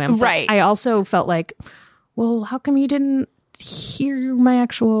 important to him. But Right. I also felt like, well, how come you didn't hear my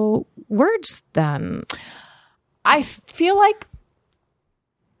actual words then? I feel like,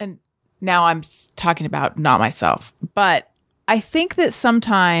 and now I'm talking about not myself, but I think that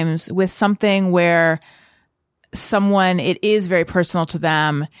sometimes with something where someone, it is very personal to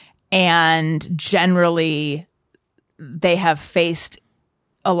them, and generally they have faced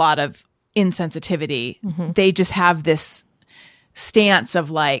a lot of insensitivity, they just have this stance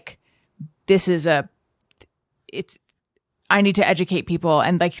of like, I need to educate people.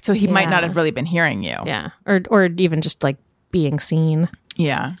 And like, so he might not have really been hearing you. Yeah. Or even just like being seen.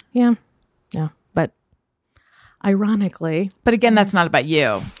 Yeah. Yeah. Yeah. But ironically, But again, that's not about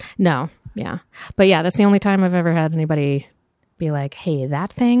you. no. Yeah. But yeah, that's the only time I've ever had anybody be like, hey,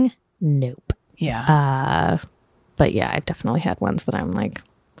 that thing? Nope. Yeah. But yeah, I've definitely had ones that I'm like,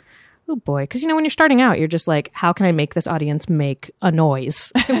 oh boy. Because, when you're starting out, you're just like, how can I make this audience make a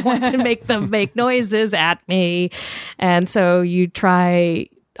noise? I want to make them make noises at me. And so you try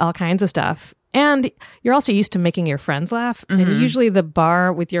all kinds of stuff. And you're also used to making your friends laugh. And usually the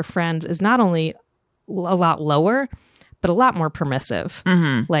bar with your friends is not only a lot lower, but a lot more permissive.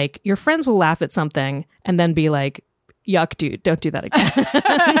 Like, your friends will laugh at something and then be like, yuck, dude, don't do that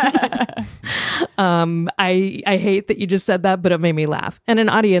again. I hate that you just said that, but it made me laugh. And an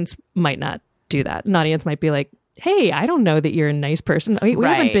audience might not do that. An audience might be like, hey, I don't know that you're a nice person. We haven't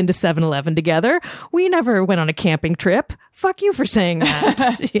Right. been to 7-Eleven together. We never went on a camping trip. Fuck you for saying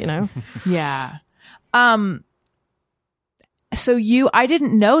that, Yeah. So I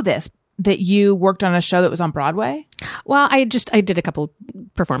didn't know this, that you worked on a show that was on Broadway. Well, I did a couple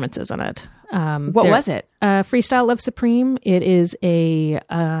performances on it. What was it? Freestyle Love Supreme. It is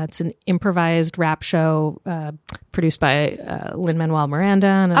it's an improvised rap show produced by Lin-Manuel Miranda.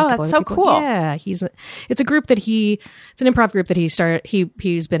 And a Oh, couple that's other so people. cool. Yeah, it's a group that it's an improv group that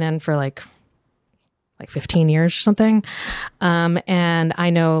he's been in for like 15 years or something. And I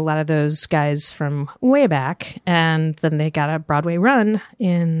know a lot of those guys from way back, and then they got a Broadway run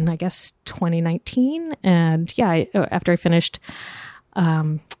in, I guess, 2019. And yeah, after I finished,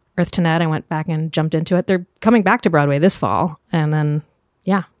 Earth to Net, I went back and jumped into it. They're coming back to Broadway this fall. And then,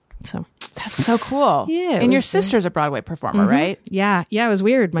 yeah, so. That's so cool. Yeah, it And your was, sister's a Broadway performer, right? Yeah, it was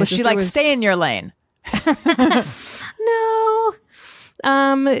weird. My Was she sister like, stay in your lane? No.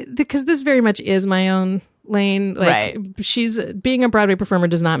 Because this very much is my own lane. Like, Right. she's being a Broadway performer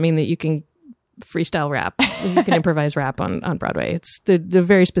does not mean that you can freestyle rap. You can improvise rap on Broadway. It's the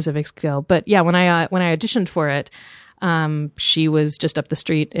very specific skill. But yeah, when I auditioned for it, she was just up the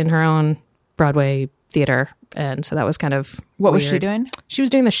street in her own Broadway theater, and so that was kind of What was she weird. doing? She was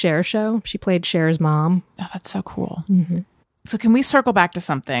doing the Cher show. She played Cher's mom. Oh, that's so cool. So can we circle back to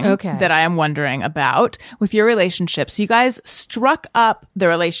something Okay. that I am wondering about with your relationship? So you guys struck up the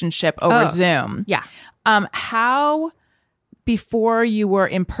relationship over Zoom. Yeah. How, before you were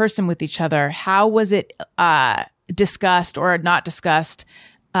in person with each other, how was it discussed or not discussed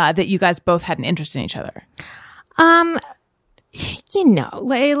that you guys both had an interest in each other?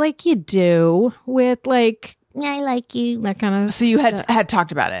 Like you do with like, I like you, that kind of So you stuff. had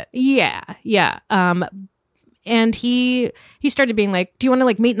talked about it. Yeah. And he started being like, do you want to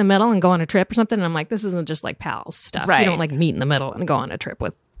like meet in the middle and go on a trip or something? And I'm like, this isn't just like pals stuff. Right. You don't like meet in the middle and go on a trip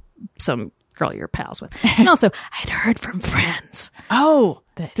with some girl you're pals with. And also, I'd heard from friends. Oh,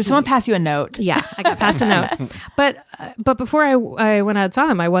 did someone pass you a note? Yeah, I got passed a note. But before I went out and saw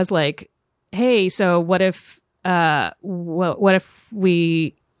him, I was like, hey, so what if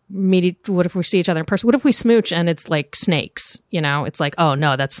we what if we see each other in person? What if we smooch and it's like snakes? It's like, oh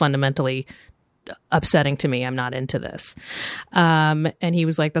no, that's fundamentally upsetting to me. I'm not into this. And he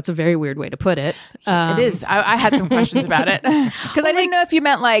was like, that's a very weird way to put it. It is. I had some questions about it because I didn't know if you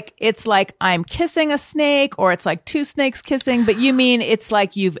meant like it's like I'm kissing a snake or it's like two snakes kissing, but you mean it's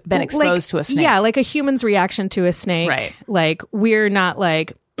like you've been exposed to a snake. Yeah, like a human's reaction to a snake. Right. Like we're not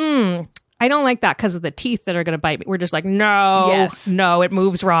like, I don't like that because of the teeth that are going to bite me. We're just like, no, no, it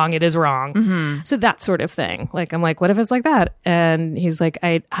moves wrong. It is wrong. Mm-hmm. So that sort of thing. Like, I'm like, what if it's like that? And he's like,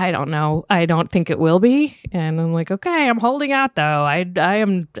 I don't know. I don't think it will be. And I'm like, okay, I'm holding out though. I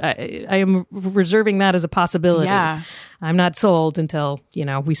am reserving that as a possibility. Yeah. I'm not sold until,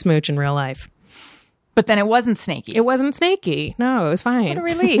 we smooch in real life. But then it wasn't snaky. It wasn't snaky. No, it was fine. What a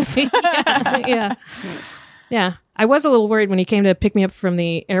relief. Yeah. I was a little worried when he came to pick me up from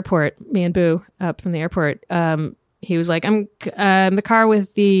the airport, me and Boo up from the airport. He was like, I'm the car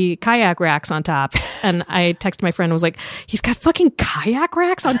with the kayak racks on top. And I texted my friend and was like, he's got fucking kayak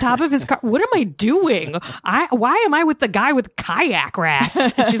racks on top of his car. What am I doing? Why am I with the guy with kayak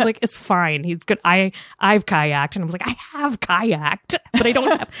racks? And she's like, it's fine. He's good. I've kayaked. And I was like, I have kayaked, but I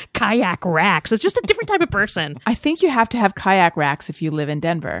don't have kayak racks. It's just a different type of person. I think you have to have kayak racks if you live in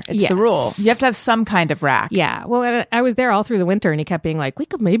Denver. It's Yes. the rule. You have to have some kind of rack. Yeah. Well, I was there all through the winter and he kept being like, we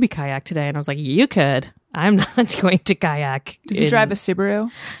could maybe kayak today. And I was like, you could. I'm not going to kayak. Does he drive a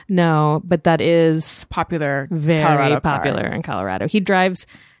Subaru? No, but that is Popular very Colorado car. popular in Colorado. He drives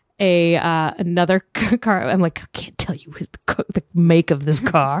another car. I'm like, I can't tell you the make of this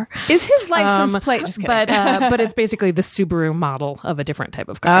car. Is his license plate? Just kidding. But it's basically the Subaru model of a different type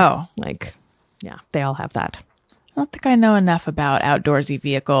of car. Oh. Like, yeah, they all have that. I don't think I know enough about outdoorsy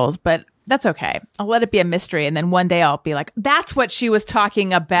vehicles, but that's okay. I'll let it be a mystery. And then one day I'll be like, that's what she was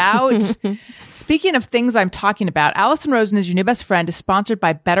talking about. Speaking of things I'm talking about, Allison Rosen is Your New Best Friend is sponsored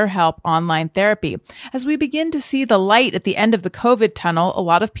by BetterHelp Online Therapy. As we begin to see the light at the end of the COVID tunnel, a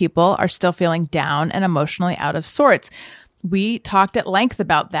lot of people are still feeling down and emotionally out of sorts. We talked at length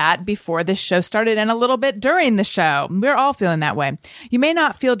about that before this show started and a little bit during the show. We're all feeling that way. You may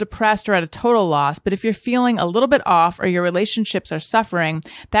not feel depressed or at a total loss, but if you're feeling a little bit off or your relationships are suffering,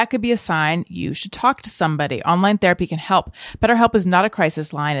 that could be a sign you should talk to somebody. Online therapy can help. BetterHelp is not a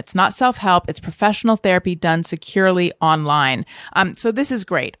crisis line. It's not self-help. It's professional therapy done securely online. So this is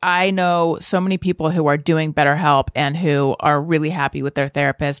great. I know so many people who are doing BetterHelp and who are really happy with their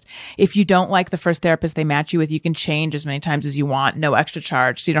therapist. If you don't like the first therapist they match you with, you can change as many times as you want, no extra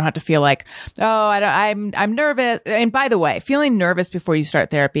charge. So you don't have to feel like, I'm nervous. And by the way, feeling nervous before you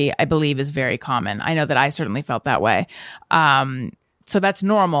start therapy, I believe is very common. I know that I certainly felt that way. So that's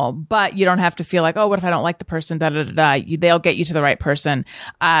normal, but you don't have to feel like, oh, what if I don't like the person? They'll get you to the right person.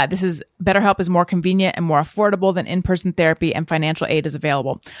 BetterHelp is more convenient and more affordable than in-person therapy, and financial aid is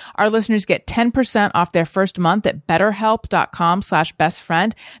available. Our listeners get 10% off their first month at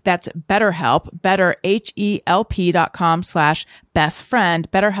BetterHelp.com/bestfriend. That's BetterHelp, BetterHelp.com/bestfriend,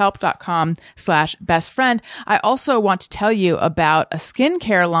 BetterHelp.com/bestfriend. I also want to tell you about a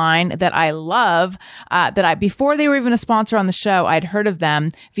skincare line that I love, before they were even a sponsor on the show, I'd heard of them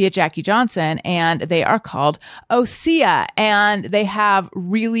via Jackie Johnson, and they are called Osea, and they have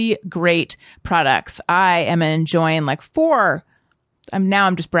really great products. I am enjoying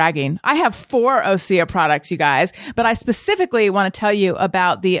I'm just bragging. I have 4 Osea products, you guys, but I specifically want to tell you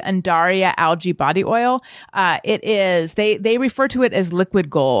about the Undaria algae body oil. They refer to it as liquid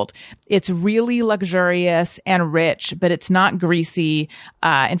gold. It's really luxurious and rich, but it's not greasy.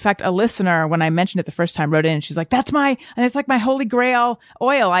 In fact, a listener, when I mentioned it the first time, wrote in and she's like, and it's like my holy grail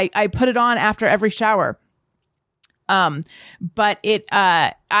oil. I put it on after every shower. But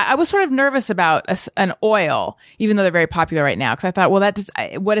I was sort of nervous about an oil, even though they're very popular right now. Cause I thought, well,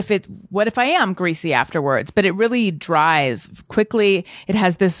 what if I am greasy afterwards? But it really dries quickly. It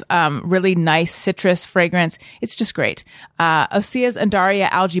has this, really nice citrus fragrance. It's just great. Osea's Undaria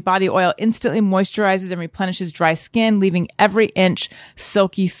algae body oil instantly moisturizes and replenishes dry skin, leaving every inch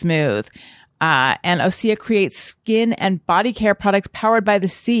silky smooth. And Osea creates skin and body care products powered by the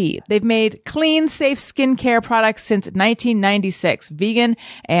sea. They've made clean, safe skincare products since 1996, vegan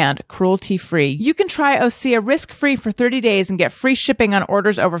and cruelty-free. You can try Osea risk-free for 30 days and get free shipping on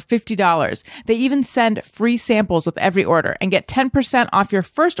orders over $50. They even send free samples with every order, and get 10% off your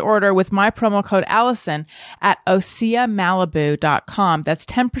first order with my promo code Allison at OseaMalibu.com. That's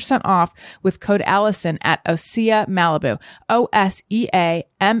 10% off with code Allison at Osea Malibu.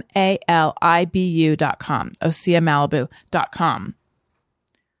 OseaMalibu.com. OseaMalibu.com.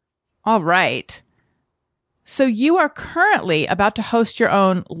 All right. So you are currently about to host your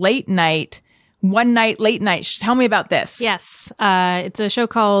own late night one night, late night. Tell me about this. Yes. It's a show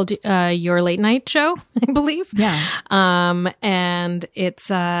called Your Late Night Show, I believe. Yeah. And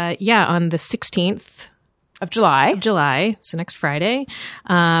it's, on the 16th Of July. July, so next Friday,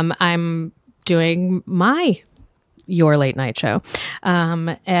 I'm doing my Your Late Night Show.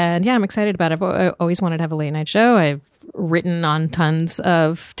 And I'm excited about it. I always wanted to have a late night show. I've written on tons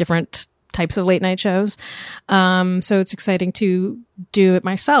of different types of late night shows. So it's exciting to do it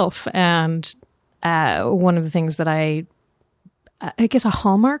myself. And one of the things that I guess a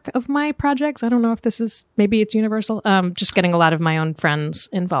hallmark of my projects, I don't know if this is, maybe it's universal, just getting a lot of my own friends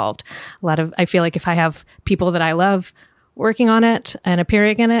involved. I feel like if I have people that I love working on it and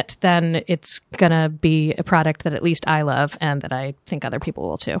appearing in it, then it's going to be a product that at least I love and that I think other people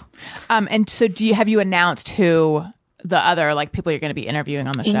will too. And so have you announced who the other people you're going to be interviewing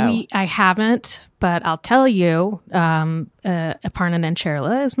on the show? I haven't, but I'll tell you, Aparna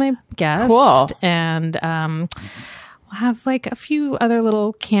Nancherla is my guest. Cool. And we'll have a few other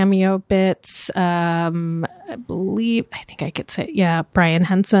little cameo bits. I think I could say, Brian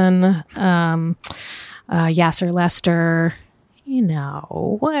Henson, Yasser Lester,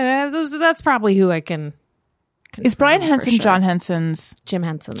 that's probably who I can. Is Brian confirm for Henson sure. John Henson's? Jim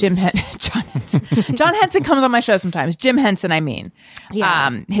Henson's. John Henson. John Henson comes on my show sometimes. Jim Henson, I mean. Yeah.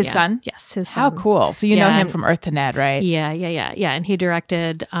 His son? Yes, his son. How cool. So you know Yeah, him and- from Earth to Ned, right? Yeah. And he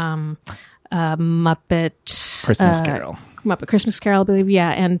directed Muppet Christmas Carol. Muppet Christmas Carol, I believe. Yeah,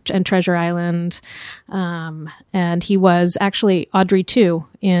 and Treasure Island. And he was actually Audrey 2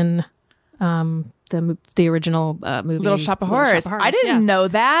 in the original movie Little Shop of Horrors. I didn't know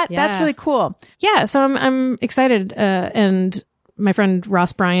that. That's Yeah. really cool. Yeah, so I'm excited. And my friend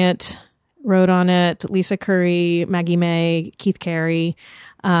Ross Bryant wrote on it. Lisa Curry, Maggie May, Keith Carey,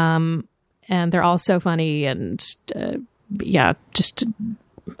 and they're all so funny. And just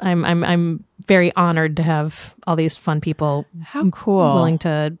I'm very honored to have all these fun people. How cool. Willing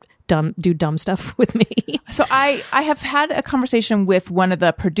to do dumb stuff with me. So I have had a conversation with one of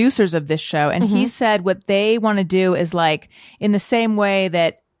the producers of this show, and he said what they want to do is in the same way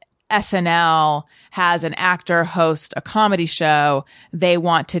that SNL has an actor host a comedy show, they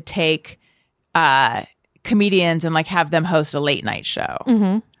want to take comedians and have them host a late night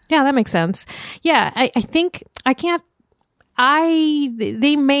show. Yeah, that makes sense. Yeah, I think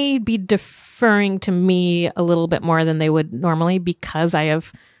they may be deferring to me a little bit more than they would normally because I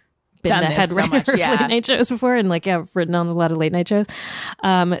have been Done the this head so writer much, of yeah. late night shows before and I've written on a lot of late night shows.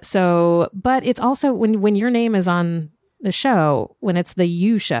 But it's also when your name is on the show, when it's the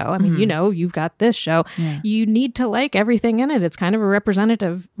you show, I mean, you've got this show, you need to like everything in it. It's kind of a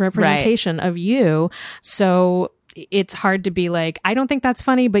representation of you. So it's hard to be I don't think that's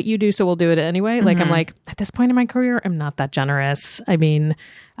funny, but you do, so we'll do it anyway. I'm at this point in my career, I'm not that generous. I mean,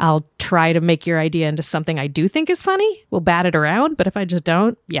 I'll try to make your idea into something I do think is funny. We'll bat it around, but if I just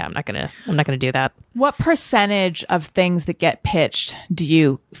don't, I'm not gonna do that. What percentage of things that get pitched do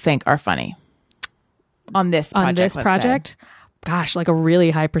you think are funny on this project? let's say? Gosh, a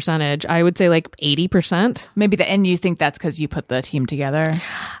really high percentage. I would say 80%. Maybe and you think that's because you put the team together?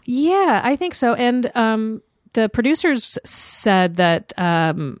 Yeah, I think so. And the producers said that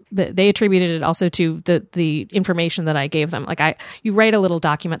they attributed it also to the information that I gave them. You write a little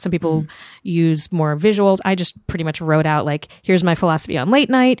document. Some people use more visuals. I just pretty much wrote out here's my philosophy on late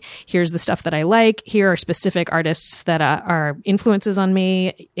night. Here's the stuff that I like. Here are specific artists that are influences on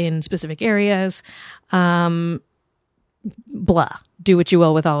me in specific areas. Blah. Do what you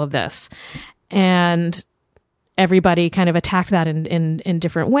will with all of this. And everybody kind of attacked that in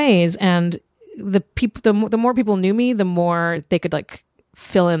different ways. And the more people knew me, the more they could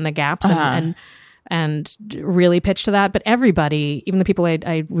fill in the gaps and really pitch to that. But everybody, even the people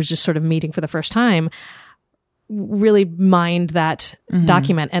I was just sort of meeting for the first time, really mined that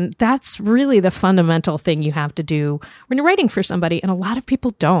document. And that's really the fundamental thing you have to do when you're writing for somebody. And a lot of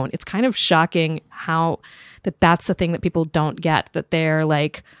people don't. It's kind of shocking how that's the thing that people don't get, that they're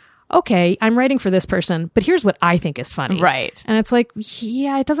okay, I'm writing for this person, but here's what I think is funny. Right. And it's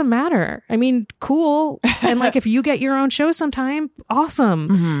yeah, it doesn't matter. I mean, cool. And if you get your own show sometime,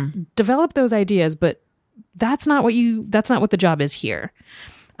 awesome. Develop those ideas, but that's not what the job is here.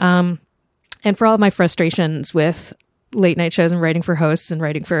 And for all of my frustrations with late night shows and writing for hosts and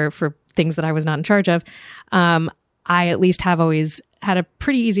writing for things that I was not in charge of, I at least have always had a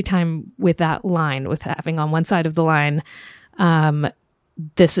pretty easy time with that line, with having on one side of the line,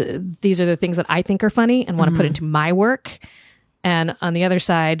 these are the things that I think are funny and want to put into my work. And on the other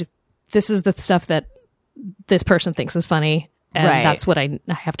side, this is the stuff that this person thinks is funny. And Right. that's what I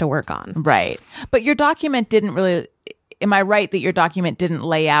have to work on. Right. But your document didn't really, am I right that your document didn't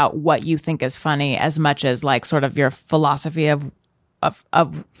lay out what you think is funny as much as like sort of your philosophy of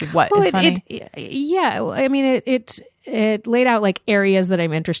what is funny? Yeah, I mean, it laid out like areas that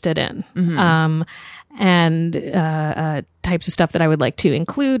I'm interested in, and types of stuff that I would like to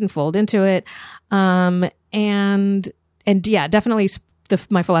include and fold into it, and yeah, definitely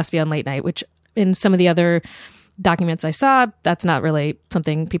my philosophy on late night, which in some of the other documents I saw, that's not really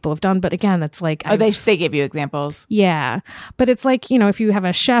something people have done. But again, that's like they gave you examples. Yeah, but it's like, you know, if you have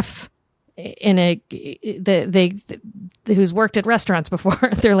a chef who's worked at restaurants before,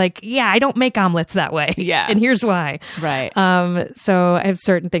 they're like, yeah, I don't make omelets that way. Yeah. And here's why. Right. So I have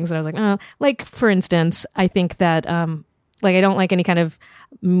certain things that I was like, oh, like for instance, I think that, like, I don't like any kind of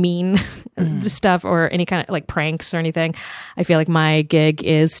mean stuff or any kind of like pranks or anything. I feel like my gig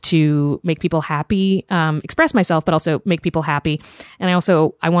is to make people happy, express myself, but also make people happy. And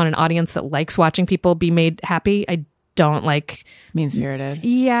I want an audience that likes watching people be made happy. I don't like mean-spirited.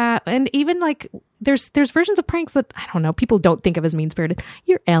 Yeah, and even like there's versions of pranks that I don't know, people don't think of as mean-spirited.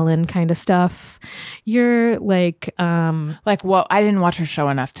 Your Ellen kind of stuff. You're like what? I didn't watch her show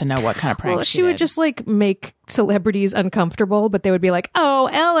enough to know what kind of pranks. Well, she would just like make celebrities uncomfortable, but they would be like, "Oh,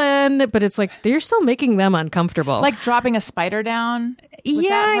 Ellen," but it's like you're still making them uncomfortable. like dropping a spider down. Was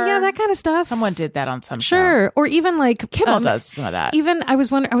that her? Yeah, that kind of stuff. Someone did that on some show. Sure, or even like Kimmel does some of that. Even I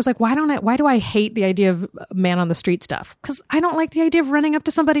was like, why do I hate the idea of man on the street stuff? Because I don't like the idea of running up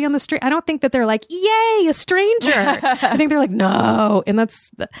to somebody on the street. I don't think that they're like, yay, a stranger. I think they're like, no, and that's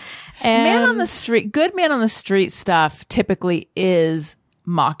man on the street. Good man on the street stuff typically is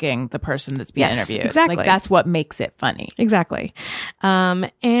mocking the person that's being interviewed. Exactly. Like that's what makes it funny. Exactly.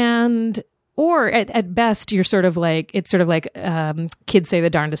 Or at best, you're sort of like, it's sort of like kids say the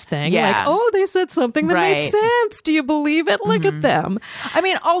darndest thing. Yeah. Like, oh, they said something that made Right. sense. Do you believe it? Look at them. I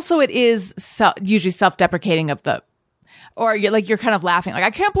mean, also it is usually self-deprecating of the, or you're kind of laughing, like I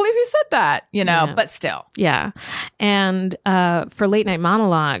can't believe he said that, you know. Yeah. But still, Yeah. And for late night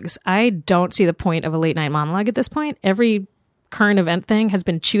monologues, I don't see the point of a late night monologue at this point. Every current event thing has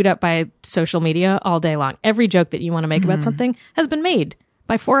been chewed up by social media all day long. Every joke that you want to make about something has been made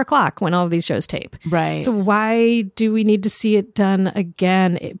by 4:00 when all of these shows tape. Right. So why do we need to see it done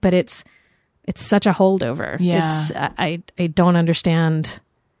again? But it's such a holdover. Yeah. It's I don't understand.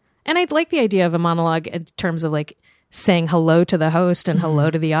 And I like the idea of a monologue in terms of like saying hello to the host and hello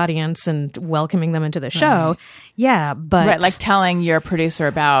to the audience and welcoming them into the show. Yeah, but right, like telling your producer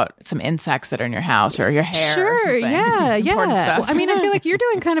about some insects that are in your house or your hair. or sure, something. yeah, Important yeah. stuff. Well, I mean, I feel like you're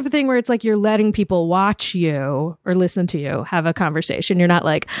doing kind of a thing where it's like you're letting people watch you or listen to you have a conversation. You're not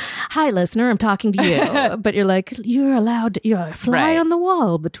like, "Hi, listener, I'm talking to you," but you're like, "You're allowed. You're a fly Right. on the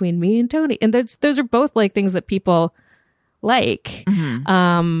wall between me and Tony." And those are both like things that people like.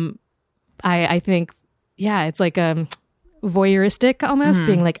 I think, yeah, it's like voyeuristic almost,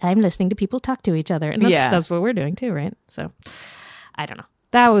 being like, I'm listening to people talk to each other, and that's what we're doing too, right? So I don't know,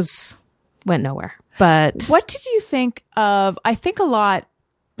 that went nowhere. But What did you think of? I think a lot.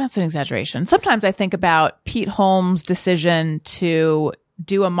 That's an exaggeration. Sometimes I think about Pete Holmes' decision to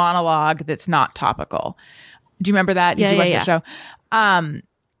do a monologue that's not topical. Do you remember that? Did Yeah, you watch yeah, the show?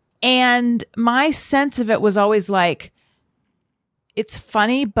 And my sense of it was always like, it's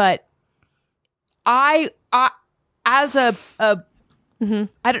funny, but I as a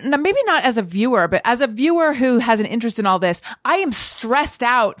I don't know, maybe not as a viewer, but as a viewer who has an interest in all this, I am stressed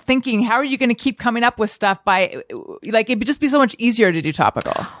out thinking, how are you going to keep coming up with stuff by, like, it'd just be so much easier to do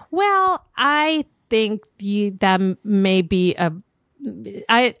topical. well, I think that may be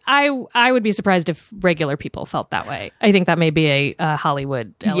I would be surprised if regular people felt that way. I think that may be a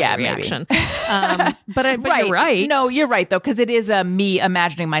Hollywood LA reaction. But you're right. No, you're right, though, because it is me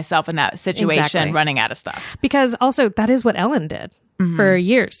imagining myself in that situation, Exactly. running out of stuff. Because also that is what Ellen did for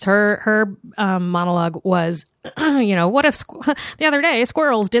years. Her monologue was, what if the other day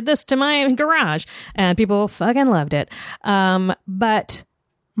squirrels did this to my garage, and people fucking loved it. But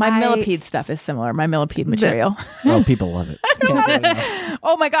My millipede stuff is similar. My millipede material. Well, people love it.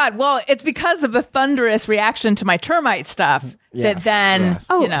 Oh my God. Well, it's because of the thunderous reaction to my termite stuff that Yes, then, yes.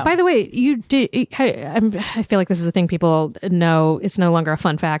 Oh, you know. by the way, you did. I feel like this is a thing people know. It's no longer a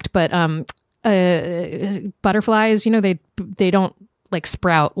fun fact, but butterflies, they don't like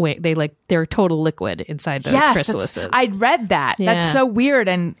sprout. Wait, they're total liquid inside those chrysalises. I'd read that. Yeah. That's so weird.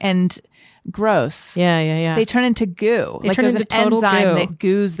 And gross. Yeah. They turn into goo. They like turn there's into an total enzyme goo. that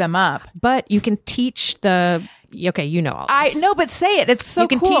goos them up. But you can teach the. Okay, you know all this. I know, but say it. It's so you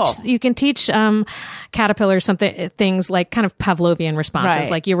can cool. teach caterpillars things like kind of Pavlovian responses,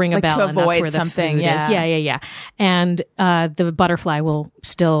 Right. like you ring a Like bell to and that's avoid where the something, food yeah. is. Yeah. And the butterfly will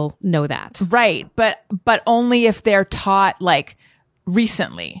still know that. Right, but only if they're taught like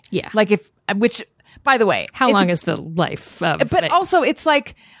recently. Yeah. Like which by the way, How it's- long is the life of But it? also it's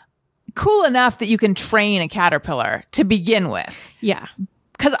like cool enough that you can train a caterpillar to begin with. Yeah.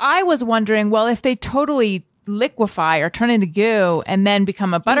 Cuz I was wondering, well, if they totally liquefy or turn into goo and then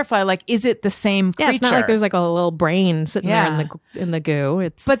become a butterfly, like is it the same creature? Yeah, it's not like there's like a little brain sitting Yeah. there in the goo.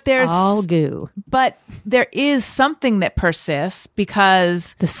 It's But there's- all goo. But there is something that persists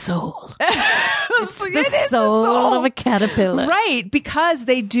because The soul. it's the soul of a caterpillar. Right, because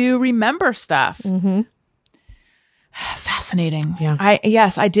they do remember stuff. Mm-hmm. Fascinating. Yeah.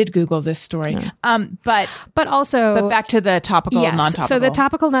 I did Google this story. But But back to the topical, yes. non-topical. So the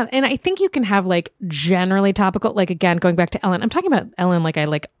topical, and I think you can have like generally topical, like again, going back to Ellen, I'm talking about Ellen, like I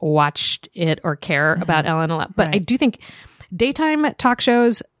like watched it or care about Ellen a lot, but I do think daytime talk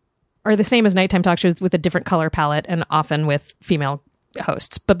shows are the same as nighttime talk shows with a different color palette and often with female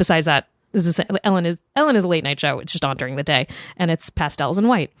hosts. But besides that, Ellen is a late night show. It's just on during the day and it's pastels and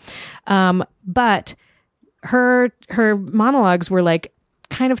white. But her monologues were like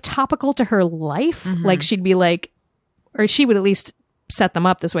kind of topical to her life. Like she'd be like, or she would at least set them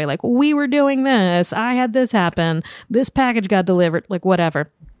up this way. Like, we were doing this. I had this happen. This package got delivered, like whatever.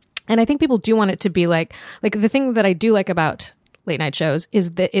 And I think people do want it to be like the thing that I do like about late night shows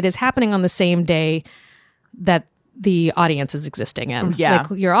is that it is happening on the same day that the audience is existing in. Yeah.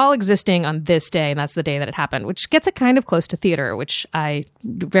 Like you're all existing on this day and that's the day that it happened, which gets it kind of close to theater, which I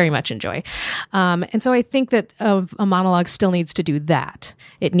very much enjoy. And so I think that a monologue still needs to do that.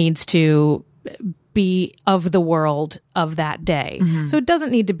 It needs to be of the world of that day. So it doesn't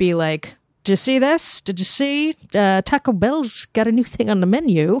need to be like, did you see this? Did you see Taco Bell's got a new thing on the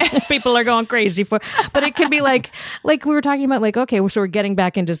menu? People are going crazy for, but it can be like we were talking about, like, okay, so we're getting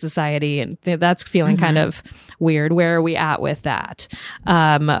back into society and that's feeling kind of weird. Where are we at with that?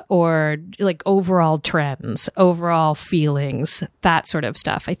 Or like overall trends, overall feelings, that sort of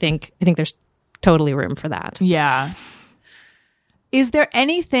stuff. I think there's totally room for that. Yeah. Is there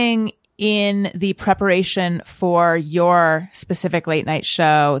anything in the preparation for your specific late night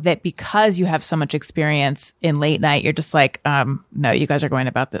show that because you have so much experience in late night, you're just like, no, you guys are going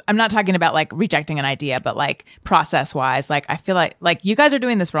about this. I'm not talking about like rejecting an idea, but like process wise, like I feel like you guys are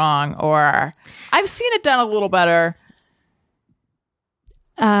doing this wrong, or I've seen it done a little better.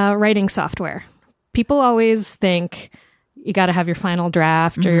 Writing software. People always think you got to have your final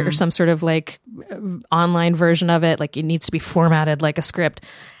draft or some sort of like online version of it. Like it needs to be formatted like a script.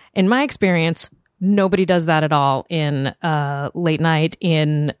 In my experience, nobody does that at all in late night.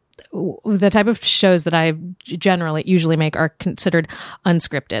 In the type of shows that I usually make are considered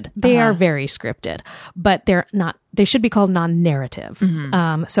unscripted. They are very scripted, but they're not. They should be called non-narrative.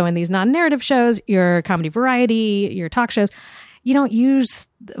 So in these non-narrative shows, your comedy variety, your talk shows, you don't use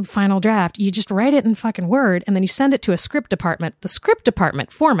the final draft. You just write it in fucking Word and then you send it to a script department. The script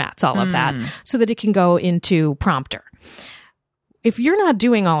department formats all of that so that it can go into prompter. If you're not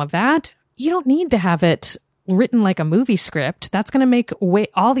doing all of that, you don't need to have it written like a movie script. That's going to make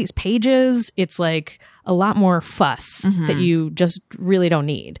all these pages. It's like a lot more fuss that you just really don't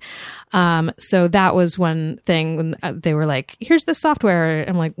need. So that was one thing when they were like, here's the software.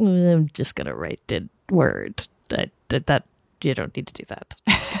 I'm like, I'm just going to write it Word. That you don't need to do that.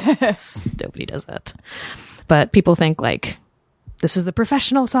 Nobody does that. But people think like, this is the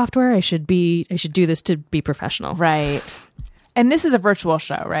professional software. I should do this to be professional. Right. And this is a virtual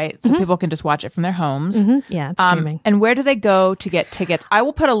show, right? So people can just watch it from their homes. Yeah, it's streaming. And where do they go to get tickets? I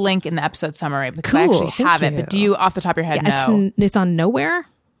will put a link in the episode summary because I Cool, actually thank have it. you. But do you, off the top of your head, Yeah, know? it's on Nowhere.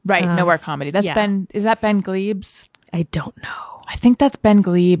 Right, Nowhere Comedy. That's yeah. is that Ben Gleib's? I don't know. I think that's Ben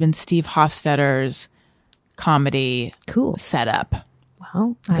Gleib and Steve Hofstadter's comedy Cool. setup.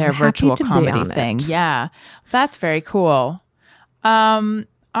 Well, I'm Their happy virtual to be comedy on thing. it. Yeah. That's very cool.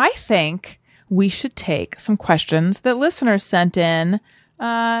 I think we should take some questions that listeners sent in.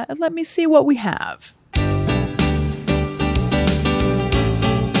 Let me see what we have.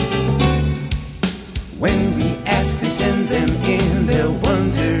 When we ask, they send them in. They're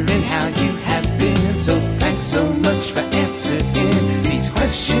wondering how you have been. So thanks so much for answering these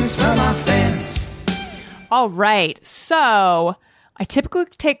questions from our fans. All right. So I typically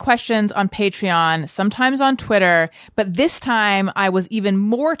take questions on Patreon, sometimes on Twitter, but this time I was even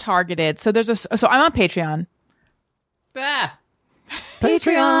more targeted. So so I'm on Patreon. Ah.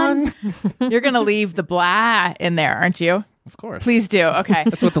 Patreon. You're going to leave the blah in there, aren't you? Of course. Please do. Okay.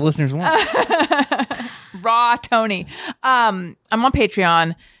 That's what the listeners want. Raw Tony. I'm on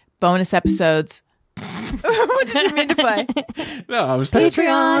Patreon. Bonus episodes. What did you mean to play? No, I was Patreon.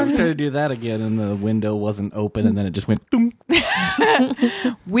 I was trying to do that again, and the window wasn't open, and then it just went boom.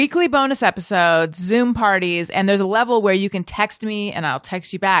 Weekly bonus episodes, Zoom parties, and there's a level where you can text me and I'll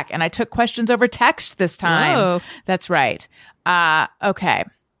text you back. And I took questions over text this time. Whoa. That's right. Okay.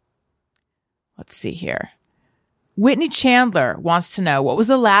 Let's see here. Whitney Chandler wants to know, what was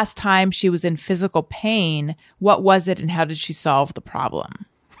the last time she was in physical pain? What was it, and how did she solve the problem?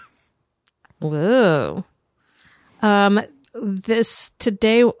 Whoa. This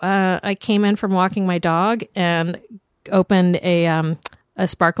today, I came in from walking my dog and opened a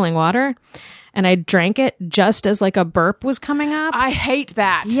sparkling water, and I drank it just as like a burp was coming up. I hate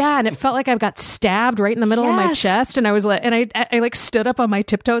that. Yeah, and it felt like I got stabbed right in the middle of my Yes. chest, and I was like, and I like stood up on my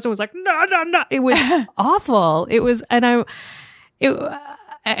tiptoes and was like, no. It was awful. It was, and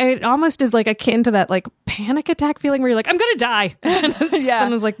it almost is like akin to that like panic attack feeling where you're like, I'm gonna die. And Yeah. I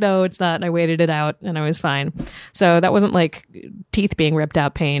was like, no, it's not. And I waited it out, and I was fine. So that wasn't like teeth being ripped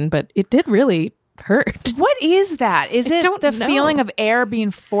out pain, but it did really hurt. What is that? Is it don't the know. feeling of air being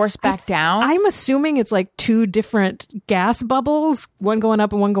forced back down? I'm assuming it's like two different gas bubbles, one going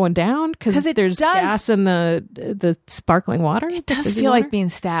up and one going down, because 'Cause it there's does- gas in the sparkling water. It does feel like being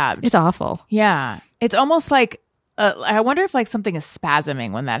stabbed. It's awful. Yeah. It's almost like, I wonder if like something is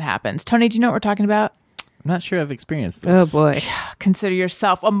spasming when that happens. Tony, do you know what we're talking about? I'm not sure I've experienced Oh this. boy. Consider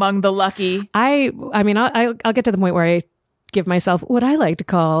yourself among the lucky. I mean, I'll get to the point where I give myself what I like to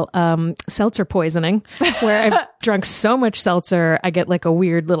call seltzer poisoning, where I've drunk so much seltzer, I get like a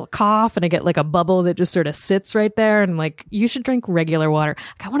weird little cough and I get like a bubble that just sort of sits right there. And like, you should drink regular water.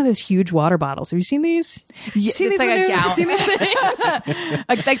 I got one of those huge water bottles. Have you seen these? It's Seen these like a maneuvers? gallon. You seen these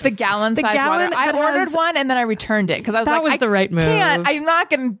things? like the gallon size gallon water. I that ordered has- one and then I returned it because I was That like, was I the right move. Can't. I'm not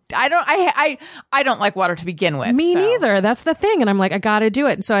gonna. I don't like water to begin with. Me so. neither. That's the thing. And I'm like, I got to do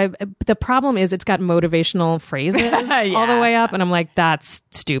it. So the problem is it's got motivational phrases all the way up. And I'm like, that's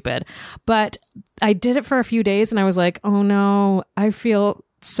stupid. But I did it for a few days and I was like, oh no, I feel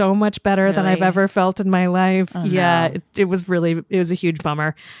so much better than I've Really? ever felt in my life. Yeah, no. it was a huge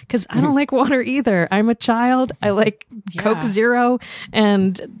bummer because I don't like water either. I'm a child. I like Coke Zero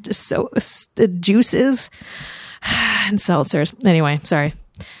and juices and seltzers. Anyway, sorry.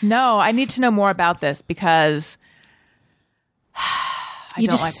 No, I need to know more about this because I You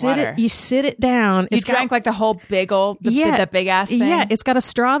don't just like sit water. it. You sit it down. You It's got- drank like the whole big old, the big ass thing. Yeah, it's got a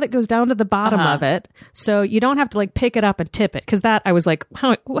straw that goes down to the bottom of it, so you don't have to like pick it up and tip it. Because that I was like,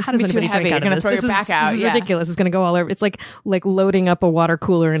 how gonna does be too anybody heavy. drink You're out gonna of this? throw This your is, back out. this is Yeah. ridiculous. It's going to go all over. It's like loading up a water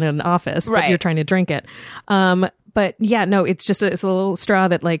cooler in an office, but Right. you're trying to drink it. But yeah, no, it's just it's a little straw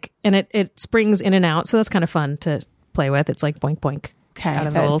that like, and it springs in and out, so that's kind of fun to play with. It's like boink boink. Okay, Out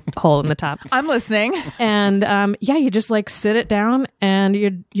of the good. little hole in the top. I'm listening. And yeah, you just like sit it down and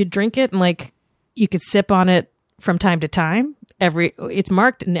you drink it, and like you could sip on it from time to time. It's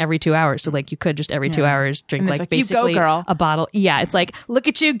marked in every 2 hours, so like you could just every 2 hours drink And it's like like, "You go, basically girl." a bottle. Yeah, it's like, look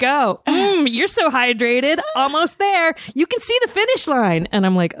at you go. You're so hydrated, almost there. You can see the finish line. And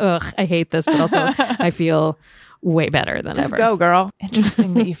I'm like, ugh, I hate this, but also I feel way better than Just ever. go, girl.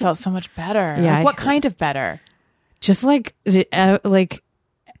 Interesting that you felt so much better. Yeah, Like, what kind of better? Just like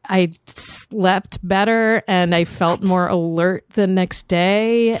I slept better and I felt more alert the next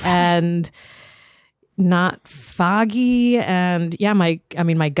day and not foggy, and yeah, my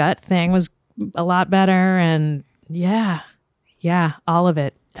gut thing was a lot better, and yeah, all of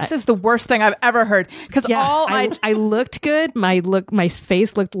it. This is the worst thing I've ever heard. Because Yeah, all I looked good. My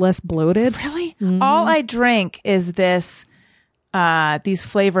face looked less bloated. really, all I drink is this, these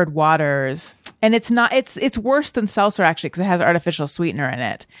flavored waters, and it's not. It's worse than seltzer actually because it has artificial sweetener in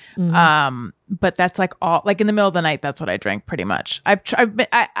it. But that's like all like in the middle of the night. That's what I drink pretty much. I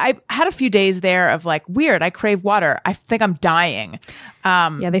had a few days there of like weird. I crave water. I think I'm dying.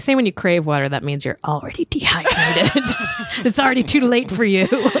 Yeah, they say when you crave water, that means you're already dehydrated. It's already too late for you.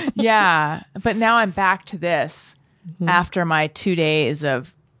 Yeah, but now I'm back to this after my 2 days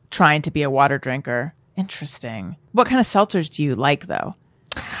of trying to be a water drinker. Interesting. What kind of seltzers do you like, though?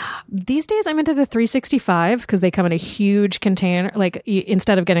 These days, I'm into the 365s because they come in a huge container. Like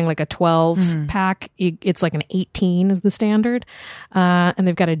instead of getting like a 12 pack, it's like an 18 is the standard, and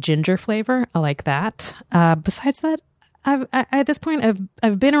they've got a ginger flavor. I like that. Besides that, at this point,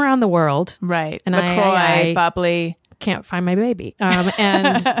 I've been around the world. Right. And LaCroix, I bubbly. can't find my baby,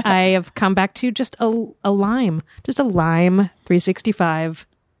 and I have come back to just a lime 365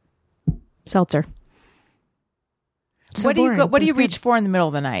 seltzer. So what do you boring. go? What do It you was good. reach for in the middle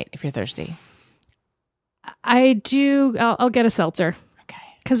of the night if you're thirsty? I do. I'll get a seltzer. Okay.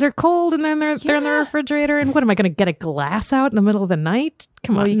 Because they're cold and then they're in the refrigerator. And what am I going to get a glass out in the middle of the night?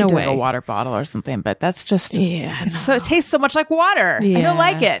 Come Well, on, you no could do way. like a water bottle or something, but that's just Yeah, It's so it tastes so much like water. I don't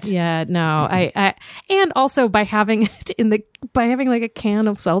like it. Yeah, no. I and also by having it by having like a can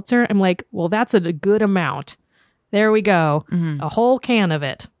of seltzer, I'm like, well, that's a good amount. There we go, a whole can of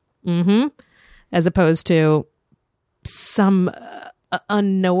it. As opposed to some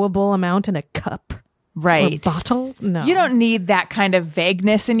unknowable amount in a cup or Right. bottle. No, You don't need that kind of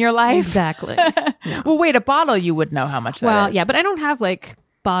vagueness in your life. exactly. Well, wait, a bottle you would know how much that Well, is. yeah, but I don't have like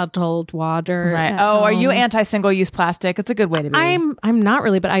bottled water. Right. at Oh, are you home. anti-single use plastic? It's a good way to be. I'm not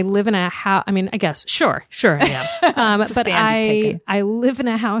really, but I live in a house. I mean, I guess sure I am. It's a But stand you've taken. I live in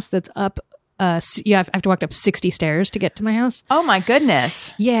a house that's up. I have to walk up 60 stairs to get to my house. Oh my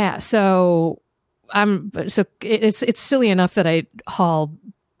goodness. Yeah, so it's silly enough that I haul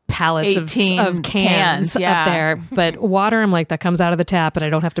pallets 18 of cans yeah. up there, but water, I'm like, that comes out of the tap, and I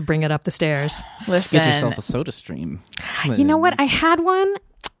don't have to bring it up the stairs. Listen. Get yourself a Soda Stream. You know what? I have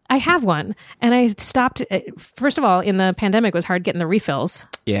one, and I stopped. First of all, in the pandemic, it was hard getting the refills.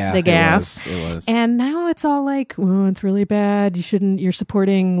 Yeah, the gas. It was. And now it's all like, oh, it's really bad. You shouldn't. You're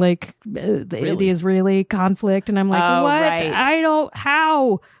supporting like the Israeli conflict, and I'm like, Oh, what? right. I don't.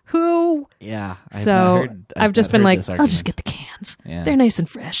 How? Who? Yeah. So I've just been like, I'll just get the cans. Yeah. They're nice and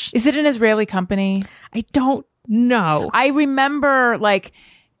fresh. Is it an Israeli company? I don't know. I remember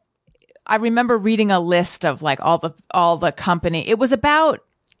reading a list of like all the company. It was about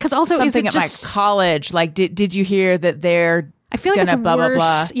Because also, is something it at just? my college. Like, did you hear that they're I feel like gonna it's blah, worse.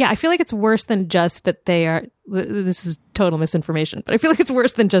 blah, blah? Yeah, I feel like it's worse than just that they are. This is total misinformation, but I feel like it's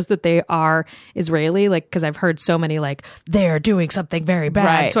worse than just that they are Israeli. Like, because I've heard so many like they're doing something very bad.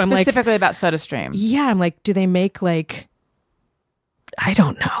 right? So I'm like, Specifically about SodaStream. yeah, I'm like, do they make like, I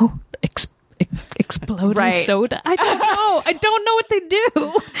don't know, exploding Right. soda? I don't know. I don't know what they do.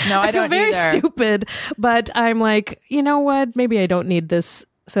 No, I feel don't very either. stupid, but I'm like, you know what? Maybe I don't need this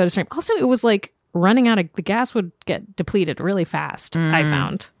soda stream. Also, it was like running out of the gas would get depleted really fast. I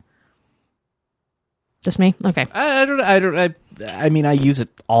found. Just me? Okay. I mean, I use it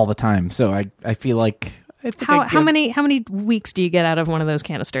all the time, so I feel like I think I How give many weeks do you get out of one of those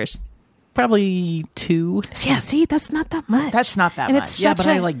canisters? probably 2. Yeah, see, that's not that much. That's not that And much. it's Yeah, such but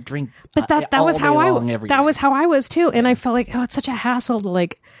a- I like drink. But that all was day how long I every that day. was how I was too, and I felt like, oh, it's such a hassle to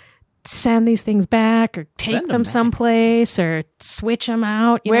like send these things back or take Send 'em them back. someplace or switch them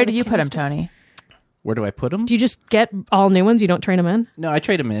out. Where know, do the you put them, canister. Tony? Where do I put them? Do you just get all new ones? You don't trade them in? No, I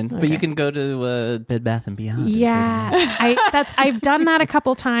trade them in, but you can go to Bed Bath and Beyond. and trade 'em in. Yeah, I've done that a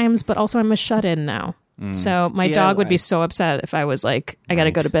couple times, but also I'm a shut-in now. So my See, dog would be I- so upset if I was like, I got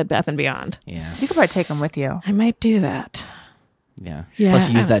to go to Bed Bath and Beyond. Yeah, You could probably take them with you. I might do that. yeah. Yeah, Plus,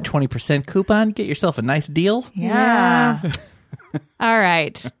 you use I that 20% coupon, get yourself a nice deal. Yeah. All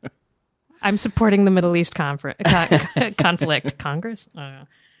right. I'm supporting the Middle East conflict. Congress? I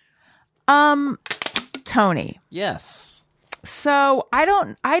don't know. Tony. Yes. So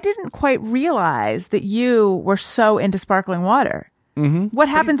I didn't quite realize that you were so into sparkling water. Mm-hmm. What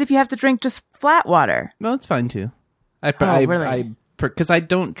happens if you have to drink just flat water? No, it's fine too. Really? Because I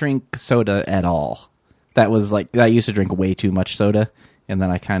don't drink soda at all. That was like I used to drink way too much soda, and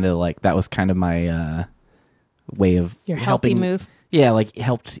then I kind of like that was kind of my way of Your healthy helping move. Yeah, like it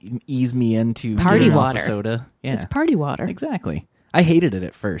helped ease me into Party getting off of water. soda. Yeah, It's party water. exactly. I hated it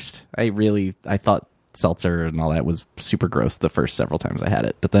at first. I thought seltzer and all that was super gross the first several times I had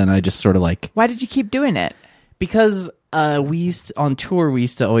it, but then I just sort of like Why did you keep doing it? because we used on tour we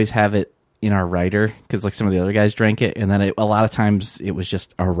used to always have it in our rider because like some of the other guys drank it, and then a lot of times it was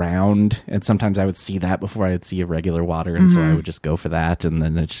just around, and sometimes I would see that before I would see a regular water, and so I would just go for that, and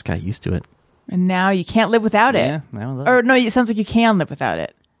then I just got used to it. And now you can't live without it. Yeah, I love Or it. no, it sounds like you can live without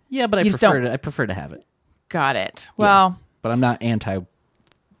it. Yeah, but I you just prefer don't- I prefer to have it. Got it. Well, But I'm not anti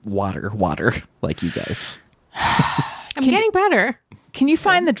water like you guys. I'm getting better. can you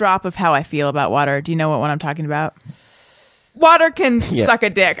find the drop of how I feel about water? Do you know what one I'm talking about? Water can suck a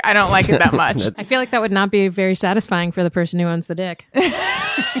dick. I don't like it that much. I feel like that would not be very satisfying for the person who owns the dick.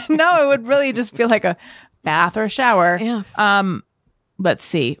 No, it would really just feel like a bath or a shower. Yeah. Let's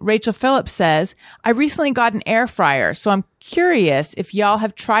see. Rachel Phillips says, I recently got an air fryer, so I'm curious if y'all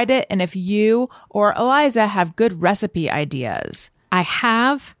have tried it and if you or Eliza have good recipe ideas. I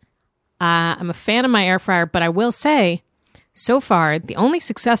have. I'm a fan of my air fryer, but I will say, so far, the only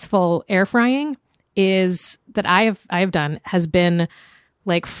successful air frying is that I have done has been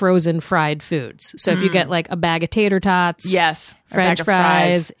like frozen fried foods. So if you get like a bag of tater tots, Yes. a French bag of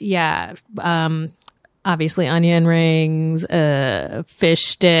fries, yeah, obviously onion rings, fish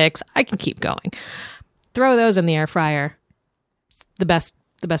sticks. I can keep going. Throw those in the air fryer. It's the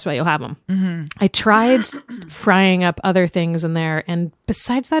best way you'll have them. Mm-hmm. I tried frying up other things in there, and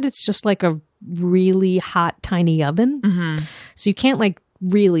besides that, it's just like a really hot, tiny oven. Mm-hmm. So you can't like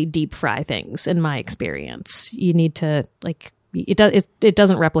really deep fry things, in my experience. You need to like it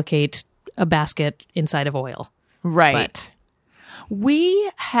doesn't replicate a basket inside of oil. Right. But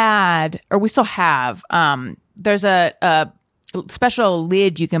we had, or we still have, there's a special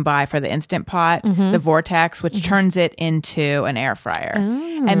lid you can buy for the Instant Pot, the Vortex, which turns it into an air fryer.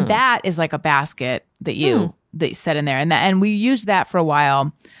 And that is like a basket that you set in there. And we used that for a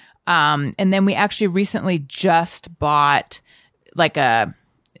while. And then we actually recently just bought like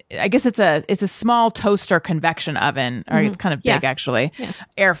I guess it's a small toaster convection oven, or it's kind of big actually. Yeah.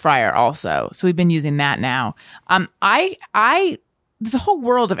 Air fryer also. So we've been using that now. There's a whole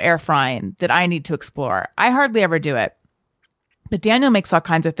world of air frying that I need to explore. I hardly ever do it. But Daniel makes all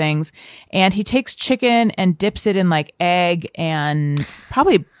kinds of things, and he takes chicken and dips it in like egg and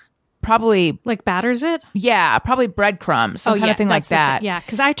probably like batters it? Yeah, probably breadcrumbs, some kind of thing like that. Yeah,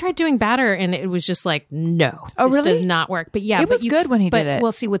 because I tried doing batter and it was just like, no, oh, this really? does not work. But yeah, it was good when he did it.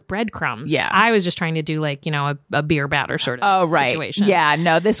 Well, see, with breadcrumbs, yeah, I was just trying to do like, a beer batter sort of situation. Yeah,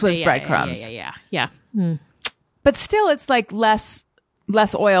 no, this was breadcrumbs. Yeah. Mm. But still, it's like less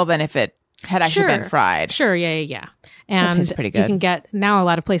oil than if it had actually been fried. Sure, yeah. And tastes pretty good. You can get, now a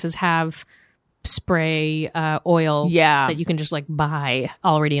lot of places have spray oil that you can just like buy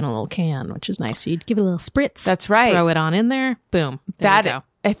already in a little can, which is nice. So you'd give it a little spritz. That's right. Throw it on in there. Boom. There you go.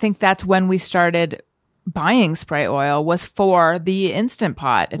 I think that's when we started buying spray oil, was for the Instant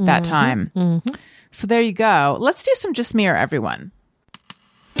Pot at that time. Mm-hmm. So there you go. Let's do some Just Me or Everyone.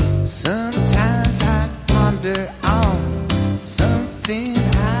 Sometimes I ponder on something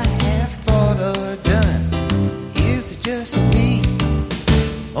I have thought or done. Is it just me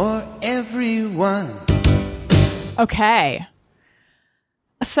or everyone? Okay.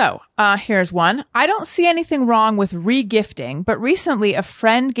 So, here's one. I don't see anything wrong with re-gifting, but recently a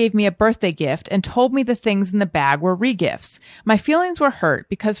friend gave me a birthday gift and told me the things in the bag were re-gifts. My feelings were hurt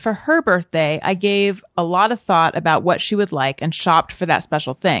because for her birthday, I gave a lot of thought about what she would like and shopped for that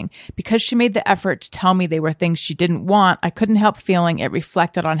special thing. Because she made the effort to tell me they were things she didn't want, I couldn't help feeling it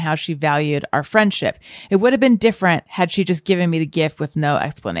reflected on how she valued our friendship. It would have been different had she just given me the gift with no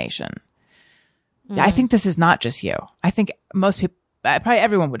explanation. I think this is not just you. I think most people, probably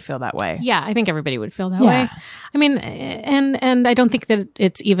everyone would feel that way. Yeah, I think everybody would feel that way. I mean, and I don't think that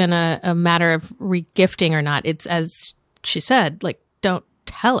it's even a matter of re-gifting or not. It's, as she said, like, don't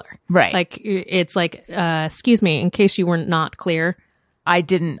tell her. Right. Like, it's like, excuse me, in case you were not clear. I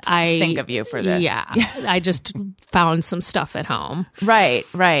didn't think of you for this. Yeah. I just found some stuff at home.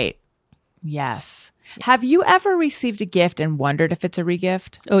 Right. Yes. Have you ever received a gift and wondered if it's a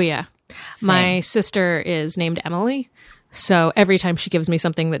re-gift? Oh, yeah. Same. My sister is named Emily. So every time she gives me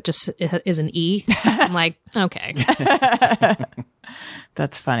something that just is an E, I'm like, okay.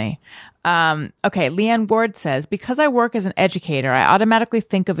 That's funny. Okay, Leanne Ward says, because I work as an educator, I automatically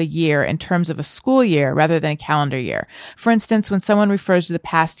think of a year in terms of a school year rather than a calendar year. For instance, when someone refers to the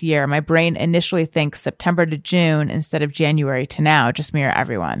past year, my brain initially thinks September to June instead of January to now. Just me or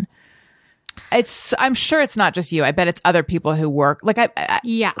everyone. I'm sure it's not just you. I bet it's other people who work. Like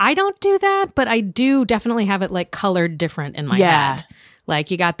I don't do that, but I do definitely have it like colored different in my head.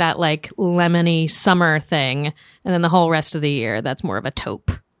 Like you got that like lemony summer thing, and then the whole rest of the year, that's more of a taupe.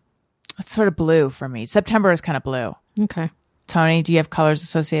 It's sort of blue for me. September is kind of blue. Okay. Tony, do you have colors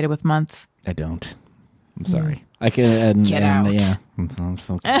associated with months? I don't. I'm sorry. I can Get out. Yeah, I'm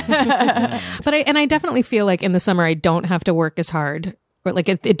so But I definitely feel like in the summer I don't have to work as hard. Or like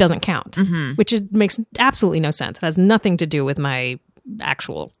it doesn't count, which makes absolutely no sense. It has nothing to do with my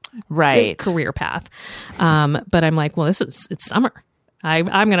actual career path. But I'm like, well, it's summer. I'm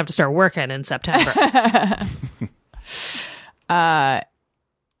gonna have to start working in September.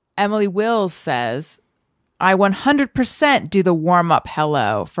 Emily Wills says, I 100% do the warm-up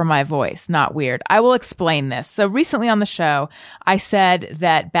hello for my voice. Not weird. I will explain this. So recently on the show, I said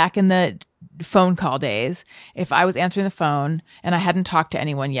that back in the phone call days, if I was answering the phone and I hadn't talked to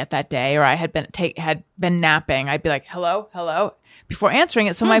anyone yet that day, or I had been napping, I'd be like, hello, before answering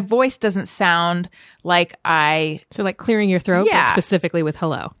it. So my voice doesn't sound like So like clearing your throat, but specifically with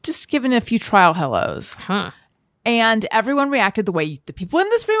hello. Just giving it a few trial hellos. Huh. And everyone reacted the way the people in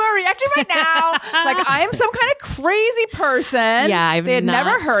this room are reacting right now. Like I am some kind of crazy person. Yeah, they had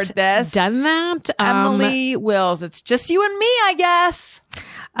never heard this. Done that. Emily Wills, it's just you and me, I guess.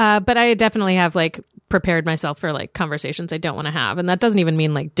 But I definitely have like prepared myself for like conversations I don't want to have. And that doesn't even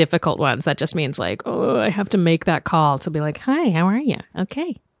mean like difficult ones. That just means like, oh, I have to make that call to be like, hi, how are you?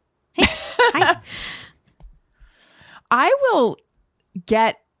 Okay. Hey, hi. I will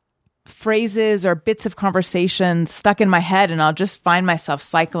get phrases or bits of conversation stuck in my head, and I'll just find myself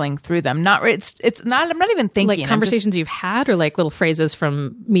cycling through them. It's not. I'm not even thinking. Like conversations you've had, or like little phrases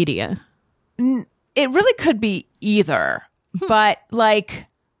from media. It really could be either. But like,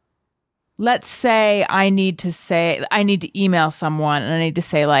 let's say I need to email someone, and I need to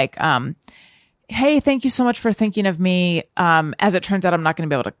say like, hey, thank you so much for thinking of me. As it turns out, I'm not going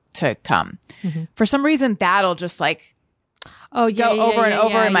to be able to come. For some reason, that'll just like Oh, go over and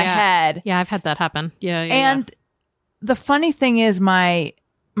over in my head. Yeah, I've had that happen. Yeah. And the funny thing is, my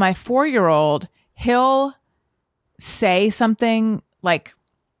 4-year-old, he'll say something like,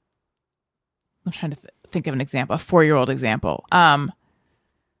 I'm trying to think of an example, a 4-year-old example.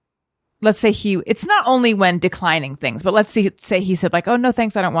 Let's say it's not only when declining things, but let's say he said like, oh, no,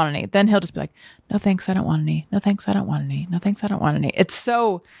 thanks, I don't want any. Then he'll just be like, no, thanks, I don't want any. No, thanks, I don't want any. No, thanks, I don't want any. It's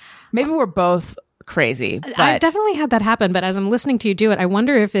so, maybe we're both crazy. But I've definitely had that happen, but as I'm listening to you do it, I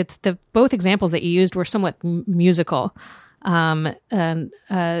wonder if it's both examples that you used were somewhat musical. And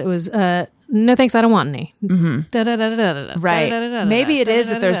it was, no thanks, I don't want any. Right. Maybe it is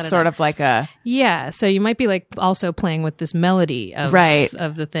that there's sort of like a... Yeah, so you might be like also playing with this melody of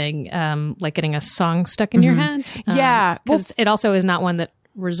the thing, like getting a song stuck in your head. Yeah. Because it also is not one that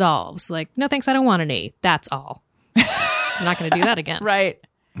resolves. Like, no thanks, I don't want any. That's all. I'm not going to do that again. Right.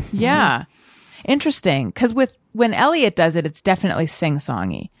 Yeah. Interesting. Because when Elliot does it, it's definitely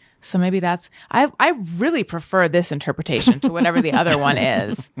sing-songy. So maybe that's... I really prefer this interpretation to whatever the other one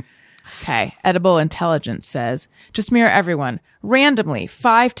is. Okay. Edible Intelligence says, just mirror everyone. Randomly,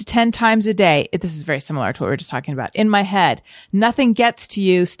 5 to 10 times a day. This is very similar to what we were just talking about. In my head. Nothing gets to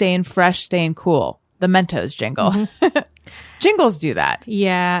you. Staying fresh, staying cool. The Mentos jingle. Jingles do that.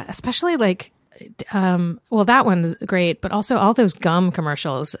 Yeah. Especially like... well, that one's great, but also all those gum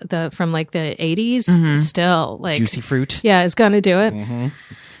commercials from like the 80s still like Juicy fruit. Yeah, it's gonna do it.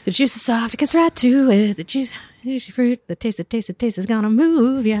 The juice is soft, it gets right to it. The juicy fruit, the taste is gonna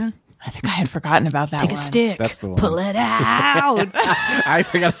move. Yeah, I think I had forgotten about that. take one. a stick, That's the one. pull it out, I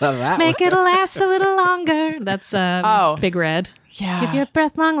forgot about that make one. it last a little longer. That's Big Red. Yeah. Give your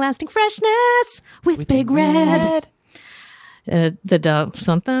breath long lasting freshness with Big Red.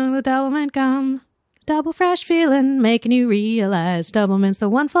 Something with double mint gum. Double fresh feeling, making you realize Double Mint's the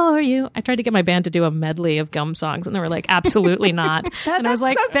one for you. I tried to get my band to do a medley of gum songs, and they were like, absolutely not. And I was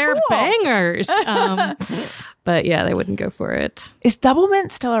like, so they're cool. bangers. But yeah, they wouldn't go for it. Is Double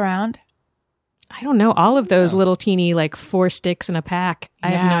Mint still around? I don't know. All of those little teeny, like 4 sticks in a pack. I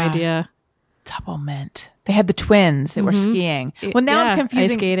have no Yeah. idea. Double Mint. They had the twins that were skiing. Well, now I'm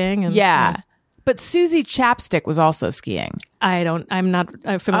confusing. Ice skating. And, Yeah. But Susie Chapstick was also skiing. I'm not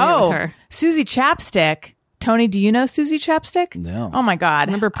familiar with her. Susie Chapstick. Tony, do you know Susie Chapstick? No. Oh my God.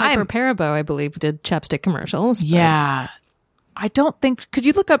 Remember Piper Parabo, I believe, did chapstick commercials. but- Yeah. I don't think, could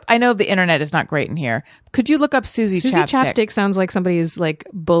you look up, I know the internet is not great in here. Could you look up Susie Chapstick? sounds like somebody's like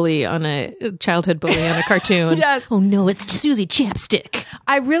bully on a childhood bully on a cartoon. Yes. Oh no, it's Susie Chapstick.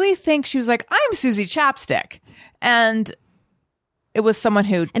 I really think she was like, I'm Susie Chapstick. And it was someone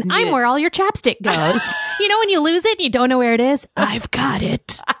who. And I'm where all your chapstick goes. You know when you lose it and you don't know where it is? I've got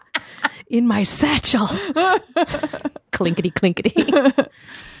it. In my satchel. Clinkety clinkety.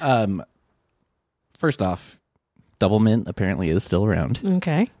 First off, Double Mint apparently is still around.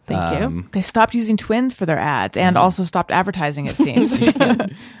 Okay. Thank you. They stopped using twins for their ads and also stopped advertising, it seems.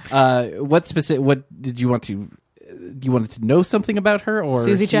 What did you want to? Do you want to know something about her or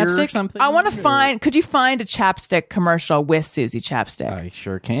Susie hear Chapstick? something? I want to find, could you find a chapstick commercial with Susie Chapstick? I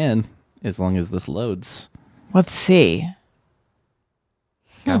sure can, as long as this loads. Let's see.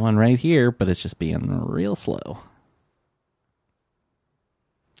 Got one right here, but it's just being real slow.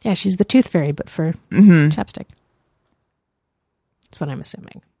 Yeah, she's the tooth fairy, but for chapstick. That's what I'm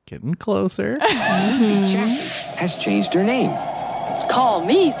assuming. Getting closer. Has changed her name. Call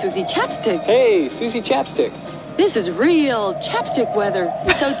me Susie Chapstick. Hey, Susie Chapstick. This is real chapstick weather.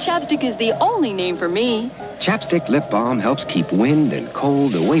 So chapstick is the only name for me. Chapstick lip balm helps keep wind and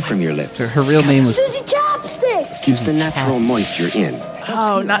cold away from your lips. So her real name was Susie Chapstick. Keeps Susie the natural Chapstick. moisture in.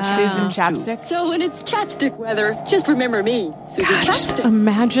 Oh, not Susan Chapstick? So when it's chapstick weather, just remember me, Susie Just Chapstick.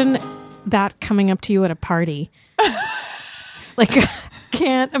 imagine that coming up to you at a party. Like,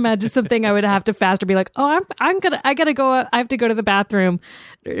 can't imagine something I would have to fast or be like, oh, I gotta go. I have to go to the bathroom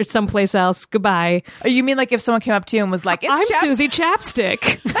or someplace else. Goodbye. Oh, you mean like if someone came up to you and was like, I'm it's Susie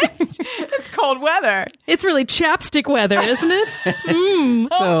Chapstick. it's cold weather. It's really chapstick weather, isn't it?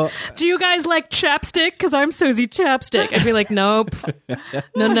 So Do you guys like chapstick? Because I'm Susie Chapstick. I'd be like, nope.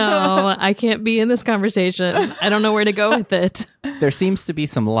 No, I can't be in this conversation. I don't know where to go with it. there seems to be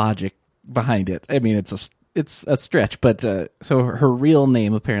some logic behind it. I mean, it's a stretch, but so her real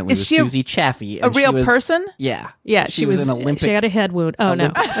name apparently Is was she Susie Chaffee. a and she real was- person? Yeah. Yeah, she was an Olympic. She had a head wound. Oh,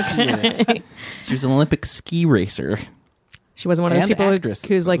 no. Olympic She was an Olympic ski racer. She wasn't one of those And people actress.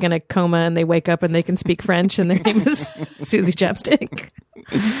 who's like in a coma and they wake up and they can speak French and their name is Susie Chapstick.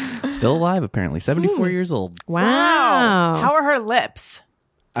 Still alive, apparently. 74 years old. Wow. How are her lips?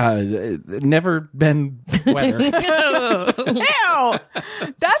 Never been wetter. Ew!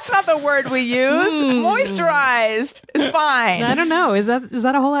 That's not the word we use. Moisturized is fine. I don't know. Is that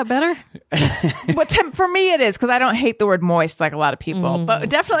a whole lot better? But for me, it is because I don't hate the word moist like a lot of people. But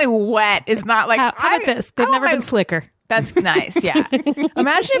definitely wet is not like. How about this? They've never been slicker. That's nice. Yeah.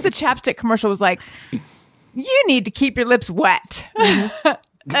 Imagine if the chapstick commercial was like, "You need to keep your lips wet."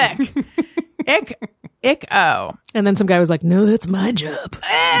 Ick. Oh. And then some guy was like, no, that's my job.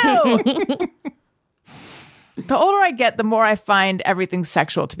 Ew. The older I get, the more I find everything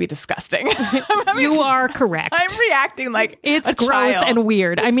sexual to be disgusting. You are correct. I'm reacting like It's a gross child. and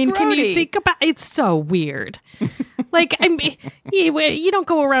weird. I It's mean, can you grody. think about it's so weird. Like, I mean, you don't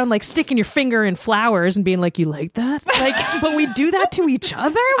go around like sticking your finger in flowers and being like, you like that? Like, but we do that to each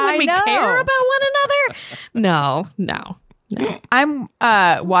other when I we know. care about one another? No. I'm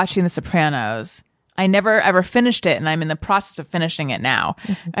watching The Sopranos. I never ever finished it, and I'm in the process of finishing it now.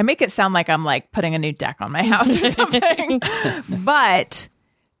 I make it sound like I'm like putting a new deck on my house or something, but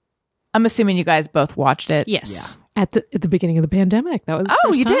I'm assuming you guys both watched it. Yes. At the beginning of the pandemic. That was the Oh,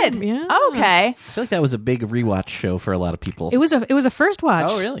 first you time. did? Yeah. Oh, okay. I feel like that was a big rewatch show for a lot of people. It was a first watch.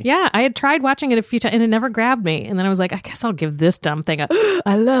 Oh, really? Yeah, I had tried watching it a few times and it never grabbed me. And then I was like, I guess I'll give this dumb thing a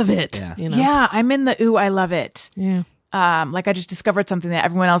I love it. Yeah. You know? Yeah, I'm in the ooh, I love it. Yeah. Like I just discovered something that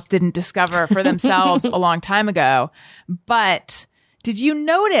everyone else didn't discover for themselves a long time ago. But did you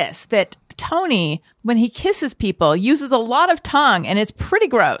notice that Tony, when he kisses people, uses a lot of tongue and it's pretty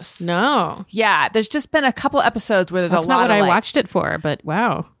gross? No. Yeah, there's just been a couple episodes where there's That's a lot not what of I like, watched it for, but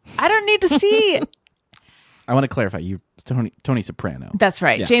wow. I don't need to see. I want to clarify. You, Tony Soprano. That's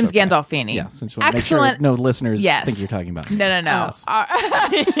right, Yes, James okay. Gandolfini. Yes. I just want to make Excellent. sure no listeners Yes. think you're talking about. No. Yes. That's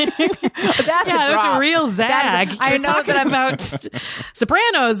Yeah, a that's drop. a real zag. I We're know talking that I'm about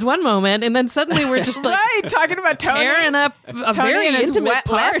Sopranos one moment, and then suddenly we're just like right talking about Tony. tearing up a Tony very and his intimate wet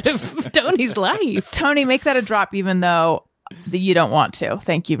part lips. of Tony's life. Tony, make that a drop, even though you don't want to.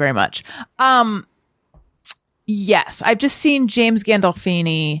 Thank you very much. Yes, I've just seen James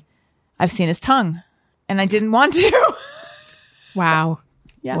Gandolfini. I've seen his tongue, and I didn't want to. Wow.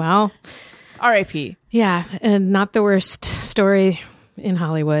 Yeah. Well, R.I.P. yeah, and not the worst story in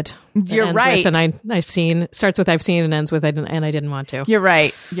Hollywood. It You're ends right. With, and I've seen starts with I've seen and ends with and I didn't want to. You're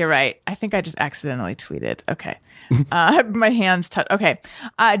right. I think I just accidentally tweeted. Okay. My hands touch. Okay.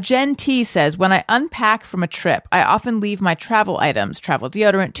 Jen T says, when I unpack from a trip, I often leave my travel items, travel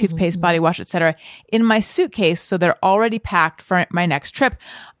deodorant, toothpaste, body wash, etc., in my suitcase so they're already packed for my next trip.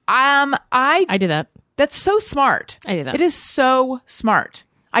 I do that. That's so smart. I do that. It is so smart.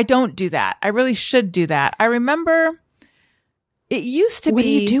 I don't do that. I really should do that. I remember it used to What be. do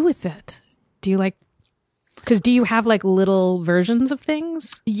you do with it? Do you like? Because do you have like little versions of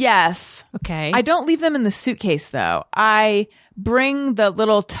things? Yes. Okay. I don't leave them in the suitcase though. I bring the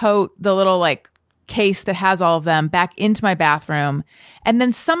little tote, the little like case that has all of them back into my bathroom. And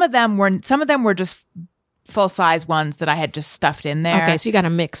then some of them were just full size ones that I had just stuffed in there. Okay, so you got a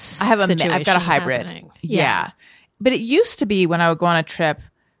mix. I have I've got a situation hybrid. happening. Yeah. But it used to be when I would go on a trip,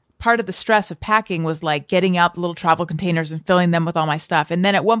 part of the stress of packing was like getting out the little travel containers and filling them with all my stuff. And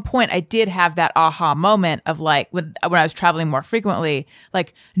then at one point I did have that aha moment of like when I was traveling more frequently,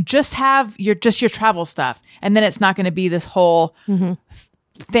 like just have your travel stuff. And then it's not going to be this whole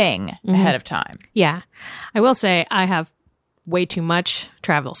thing ahead of time. Yeah. I will say I have way too much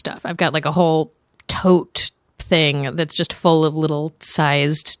travel stuff. I've got like a whole tote thing that's just full of little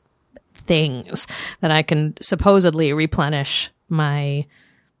sized things that I can supposedly replenish my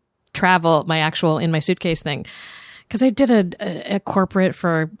travel, my actual in my suitcase thing. Because I did a corporate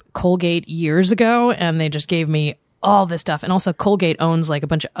for Colgate years ago, and they just gave me all this stuff. And also Colgate owns like a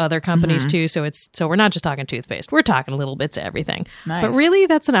bunch of other companies too. So we're not just talking toothpaste. We're talking little bits of everything. Nice. But really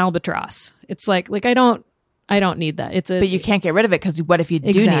that's an albatross. It's like I don't I don't need that. But you can't get rid of it because what if you do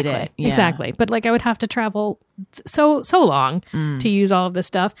need it? Yeah. Exactly. But like I would have to travel so long to use all of this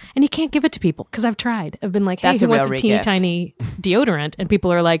stuff, and you can't give it to people because I've tried. I've been like, hey, That's a who wants real a teeny regift. tiny deodorant? And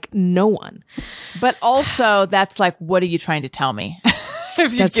people are like, no one. But also, that's like, what are you trying to tell me?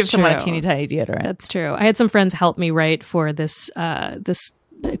 If you That's give someone a true. teeny tiny deodorant. That's true. I had some friends help me write for this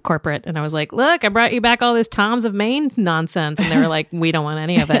corporate, and I was like, look, I brought you back all this Toms of Maine nonsense, and they were like, we don't want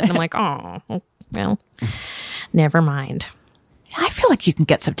any of it. And I'm like, oh, well, never mind. I feel like you can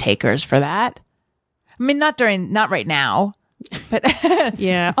get some takers for that. I mean, not right now, but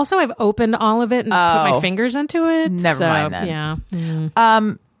Yeah. Also, I've opened all of it and put my Oh. fingers into it. Never so, mind then. Yeah.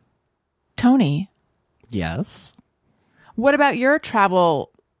 Mm. Tony, Yes. what about your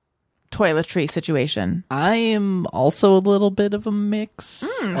travel toiletry situation? I am also a little bit of a mix.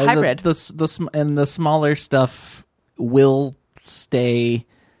 hybrid. The smaller stuff will stay,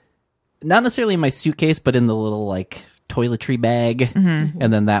 not necessarily in my suitcase, but in the little like toiletry bag,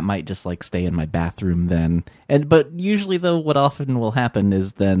 and then that might just like stay in my bathroom then. But usually, though, what often will happen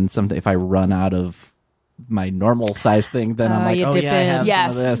is then someday if I run out of my normal size thing, then I'm like, you oh dip yeah, I in. have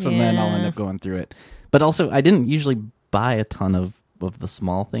Yes. some of this, and then I'll end Yeah. up going through it. But also, I didn't usually buy a ton of the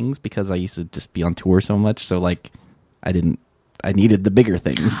small things because I used to just be on tour so much. So like, I needed the bigger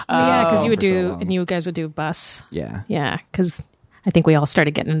things. Yeah, because you would for so do, long. and you guys would do bus. Yeah. Yeah, because I think we all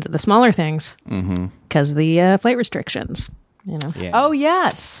started getting into the smaller things because the flight restrictions. You know, Yeah. Oh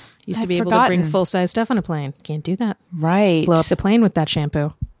yes, used to I'd be able to bring forgotten. full size stuff on a plane. Can't do that. Right. Blow up the plane with that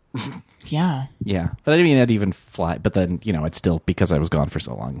shampoo. Yeah. Yeah, but I mean, I'd even fly. But then, I'd still, because I was gone for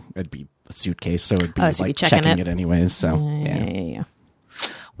so long, it'd be a suitcase, so it'd be Oh, like so you'd be checking checking it. it anyways. So yeah. Yeah.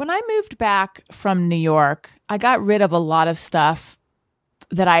 When I moved back from New York, I got rid of a lot of stuff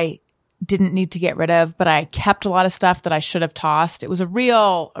that I didn't need to get rid of, but I kept a lot of stuff that I should have tossed. It was a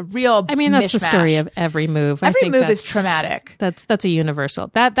real. I mean, that's the mishmash. story of every move. I Every think move is that's- traumatic. That's a universal.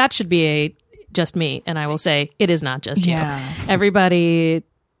 That should be a just me, and I will say it is not just Yeah. you. Everybody,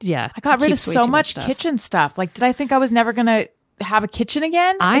 yeah. I got rid of keeps way so too much stuff. kitchen stuff. Like, did I think I was never gonna have a kitchen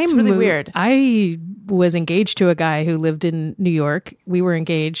again? It's really weird. I was engaged to a guy who lived in New York. We were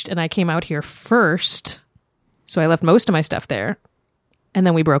engaged, and I came out here first, so I left most of my stuff there, and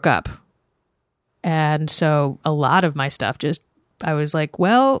then we broke up. And so a lot of my stuff I was like,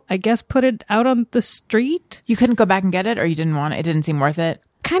 well, I guess put it out on the street. You couldn't go back and get it, or you didn't want it. It didn't seem worth it.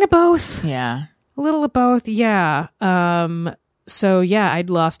 Kind of both. Yeah. A little of both, yeah. So yeah, I'd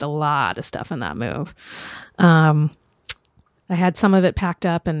lost a lot of stuff in that move. I had some of it packed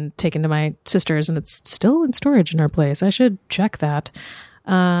up and taken to my sister's, and it's still in storage in her place. I should check that.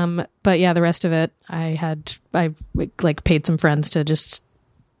 But yeah, the rest of it, I like paid some friends to just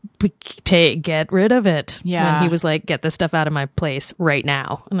get rid of it. Yeah. And he was like, get this stuff out of my place right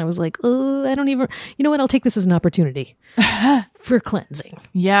now. And I was like, oh, I don't even, you know what? I'll take this as an opportunity for cleansing.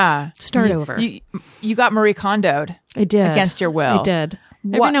 Yeah. Start over. You got Marie Kondoed. I did. Against your will. I did.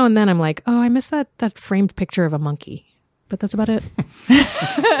 Every What- now and then I'm like, oh, I miss that framed picture of a monkey. But that's about it.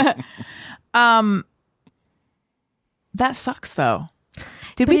 That sucks, though.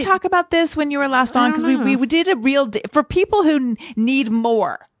 Did we talk about this when you were last on? Because we did a real for people who need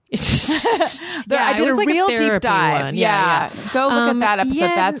more. I did a real deep dive. One. Yeah. Go look at that episode.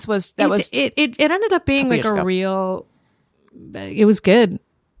 Yeah, it ended up being like years a ago. real. It was good.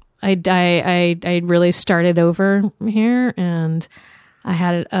 I really started over here, and I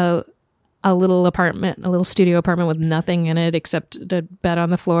had a little apartment, a little studio apartment with nothing in it except a bed on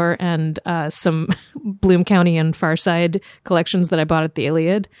the floor and some Bloom County and Far Side collections that I bought at the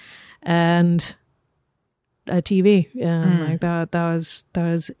Iliad, and a TV. And like that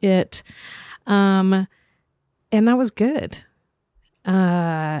was it. And that was good.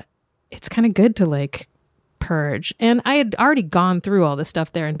 It's kind of good to like purge. And I had already gone through all this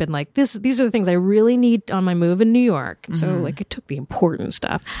stuff there and been like, these are the things I really need on my move in New York. So like I took the important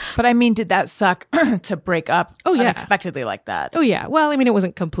stuff. But I mean, did that suck to break up Oh, yeah. unexpectedly like that? Oh yeah. Well, I mean, it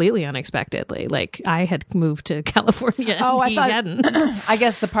wasn't completely unexpectedly. Like I had moved to California. And I he thought. hadn't. I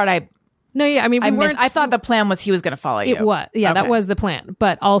guess the part I No, yeah. I mean, we missed. weren't. I thought the plan was he was going to follow you. it was. Yeah, that Okay. was the plan.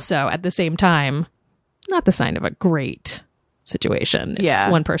 But also at the same time, not the sign of a great situation. If Yeah.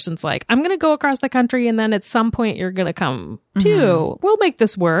 one person's like, I'm going to go across the country, and then at some point you're going to come too. We'll make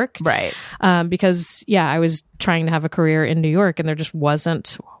this work. Right. Because yeah, I was trying to have a career in New York, and there just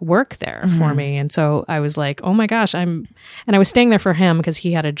wasn't work there for me. And so I was like, oh my gosh, and I was staying there for him because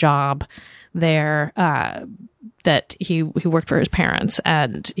he had a job there that he worked for his parents,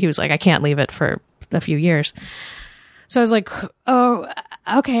 and he was like, I can't leave it for a few years. So I was like, oh,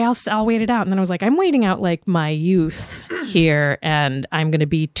 okay, I'll wait it out. And then I was like, I'm waiting out like my youth here, and I'm going to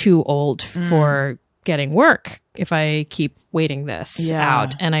be too old for getting work if I keep waiting this Yeah.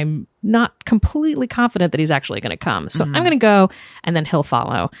 out. And I'm not completely confident that he's actually going to come. So I'm going to go, and then he'll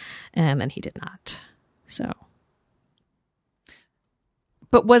follow. And then he did not. So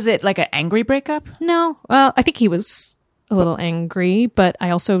But was it like an angry breakup? no, well, I think he was a little angry, but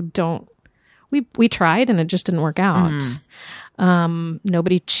I also don't. We tried, and it just didn't work out.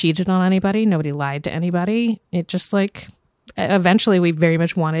 Nobody cheated on anybody. Nobody lied to anybody. It just like eventually we very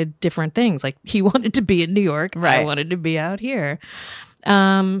much wanted different things. Like he wanted to be in New York. I Right. wanted to be out here.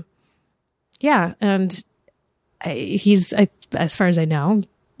 Yeah. And he's, as far as I know,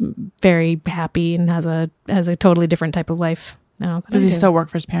 very happy and has a totally different type of life now. than Does I he do. still work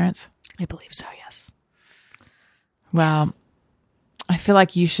for his parents? I believe so. Yes. Well, I feel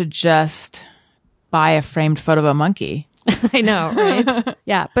like you should just buy a framed photo of a monkey. I know. Right.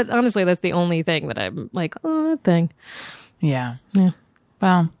 Yeah. But honestly, that's the only thing that I'm like, oh, that thing. Yeah. Yeah.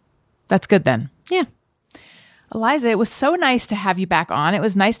 Well, that's good then. Yeah. Eliza, it was so nice to have you back on. It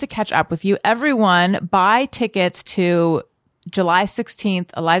was nice to catch up with you. Everyone, buy tickets to July 16th.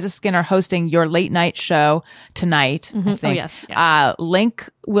 Eliza Skinner hosting your late night show tonight, I think. Oh, yes. Yeah. Link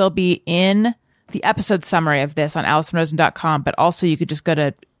will be in the episode summary of this on AllisonRosen.com, but also you could just go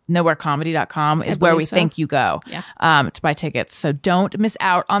to nowherecomedy.com is where believe we so. think you go Yeah. to buy tickets. So don't miss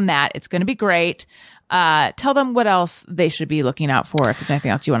out on that. It's going to be great. Tell them what else they should be looking out for if there's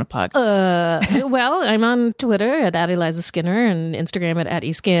anything else you want to plug. Well, I'm on Twitter at Eliza Skinner and Instagram at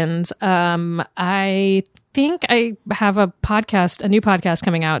 @eskins. I think I have a new podcast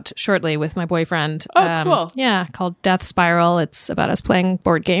coming out shortly with my boyfriend. Oh, cool. Yeah, called Death Spiral. It's about us playing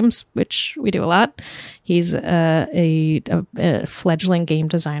board games, which we do a lot. He's a fledgling game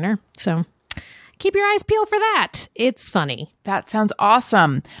designer, so keep your eyes peeled for that. It's funny. That sounds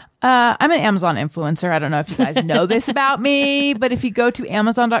awesome. I'm an Amazon influencer. I don't know if you guys know this about me, but if you go to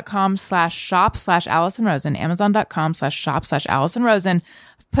amazon.com/shop/Allison Rosen, amazon.com/shop/Allison Rosen,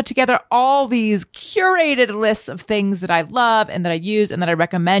 I've put together all these curated lists of things that I love and that I use and that I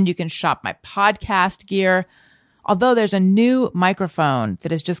recommend. You can shop my podcast gear. Although there's a new microphone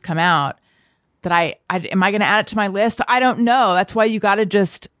that has just come out that am I going to add it to my list? I don't know. That's why you got to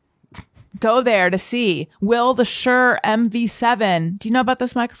just go there to see. Will the Shure MV7. Do you know about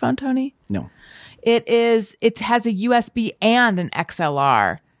this microphone, Tony? No. It has a USB and an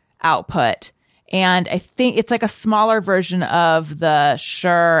XLR output. And I think it's like a smaller version of the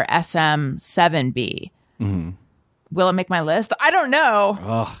Shure SM7B. Will it make my list? I don't know.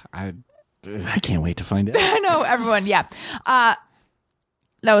 Oh, I can't wait to find it. I know everyone. Yeah. That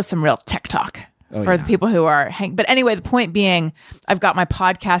was some real tech talk for the people who are but anyway, the point being, I've got my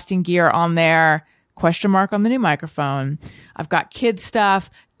podcasting gear on there, question mark on the new microphone. I've got kids stuff,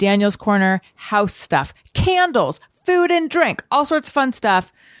 Daniel's Corner, house stuff, candles, food and drink, all sorts of fun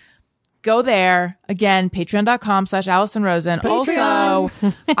stuff. Go there. Again, patreon.com/Allison Rosen. Also,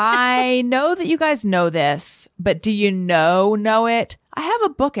 I know that you guys know this, but do you know it? I have a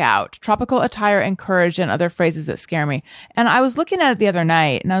book out, Tropical Attire and Courage and Other Phrases That Scare Me. And I was looking at it the other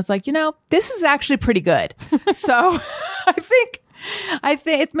night and I was like, this is actually pretty good. So I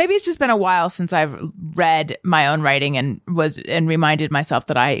think maybe it's just been a while since I've read my own writing and reminded myself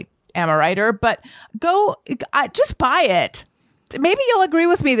that I am a writer, but just buy it. Maybe you'll agree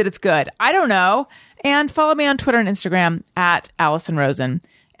with me that it's good. I don't know. And follow me on Twitter and Instagram at Allison Rosen.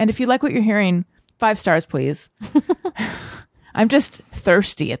 And if you like what you're hearing, 5 stars, please. I'm just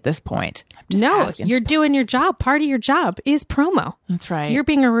thirsty at this point. I'm just No, asking. you're doing your job. Part of your job is promo. That's right. You're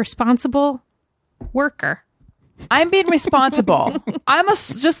being a responsible worker. I'm being responsible.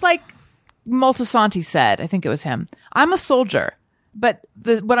 Just like Moltisanti said, I think it was him. I'm a soldier, but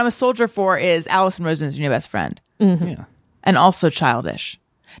what I'm a soldier for is Allison Rosen is your new best friend. Yeah. And also childish.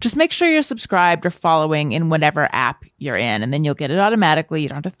 Just make sure you're subscribed or following in whatever app you're in, and then you'll get it automatically. You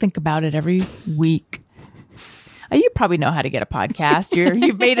don't have to think about it every week. You probably know how to get a podcast.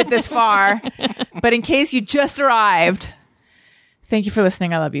 You've made it this far. But in case you just arrived, thank you for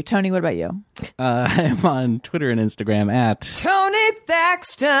listening. I love you. Tony, what about you? I'm on Twitter and Instagram at Tony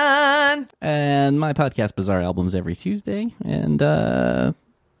Thaxton. and my podcast Bizarre Albums every Tuesday, and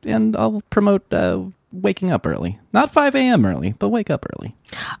I'll promote waking up early, not 5 a.m. early, but wake up early.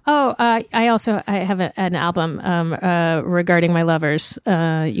 Oh, I have an album regarding my lovers.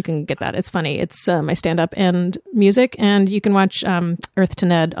 You can get that. It's funny. It's my stand-up and music, and you can watch Earth to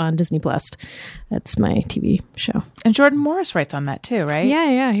Ned on Disney Plus. That's my TV show. And Jordan Morris writes on that too, right?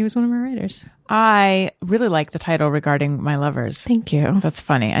 Yeah, he was one of my writers. I really like the title regarding my lovers. Thank you. That's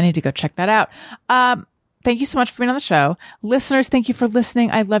funny. I need to go check that out. Thank you so much for being on the show. Listeners, thank you for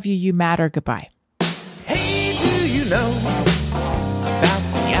listening. I love you. You matter. Goodbye. Hey, do you know about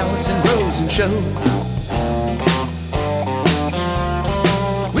the Allison Rosen show.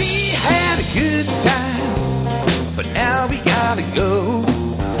 We had a good time, but now we gotta go.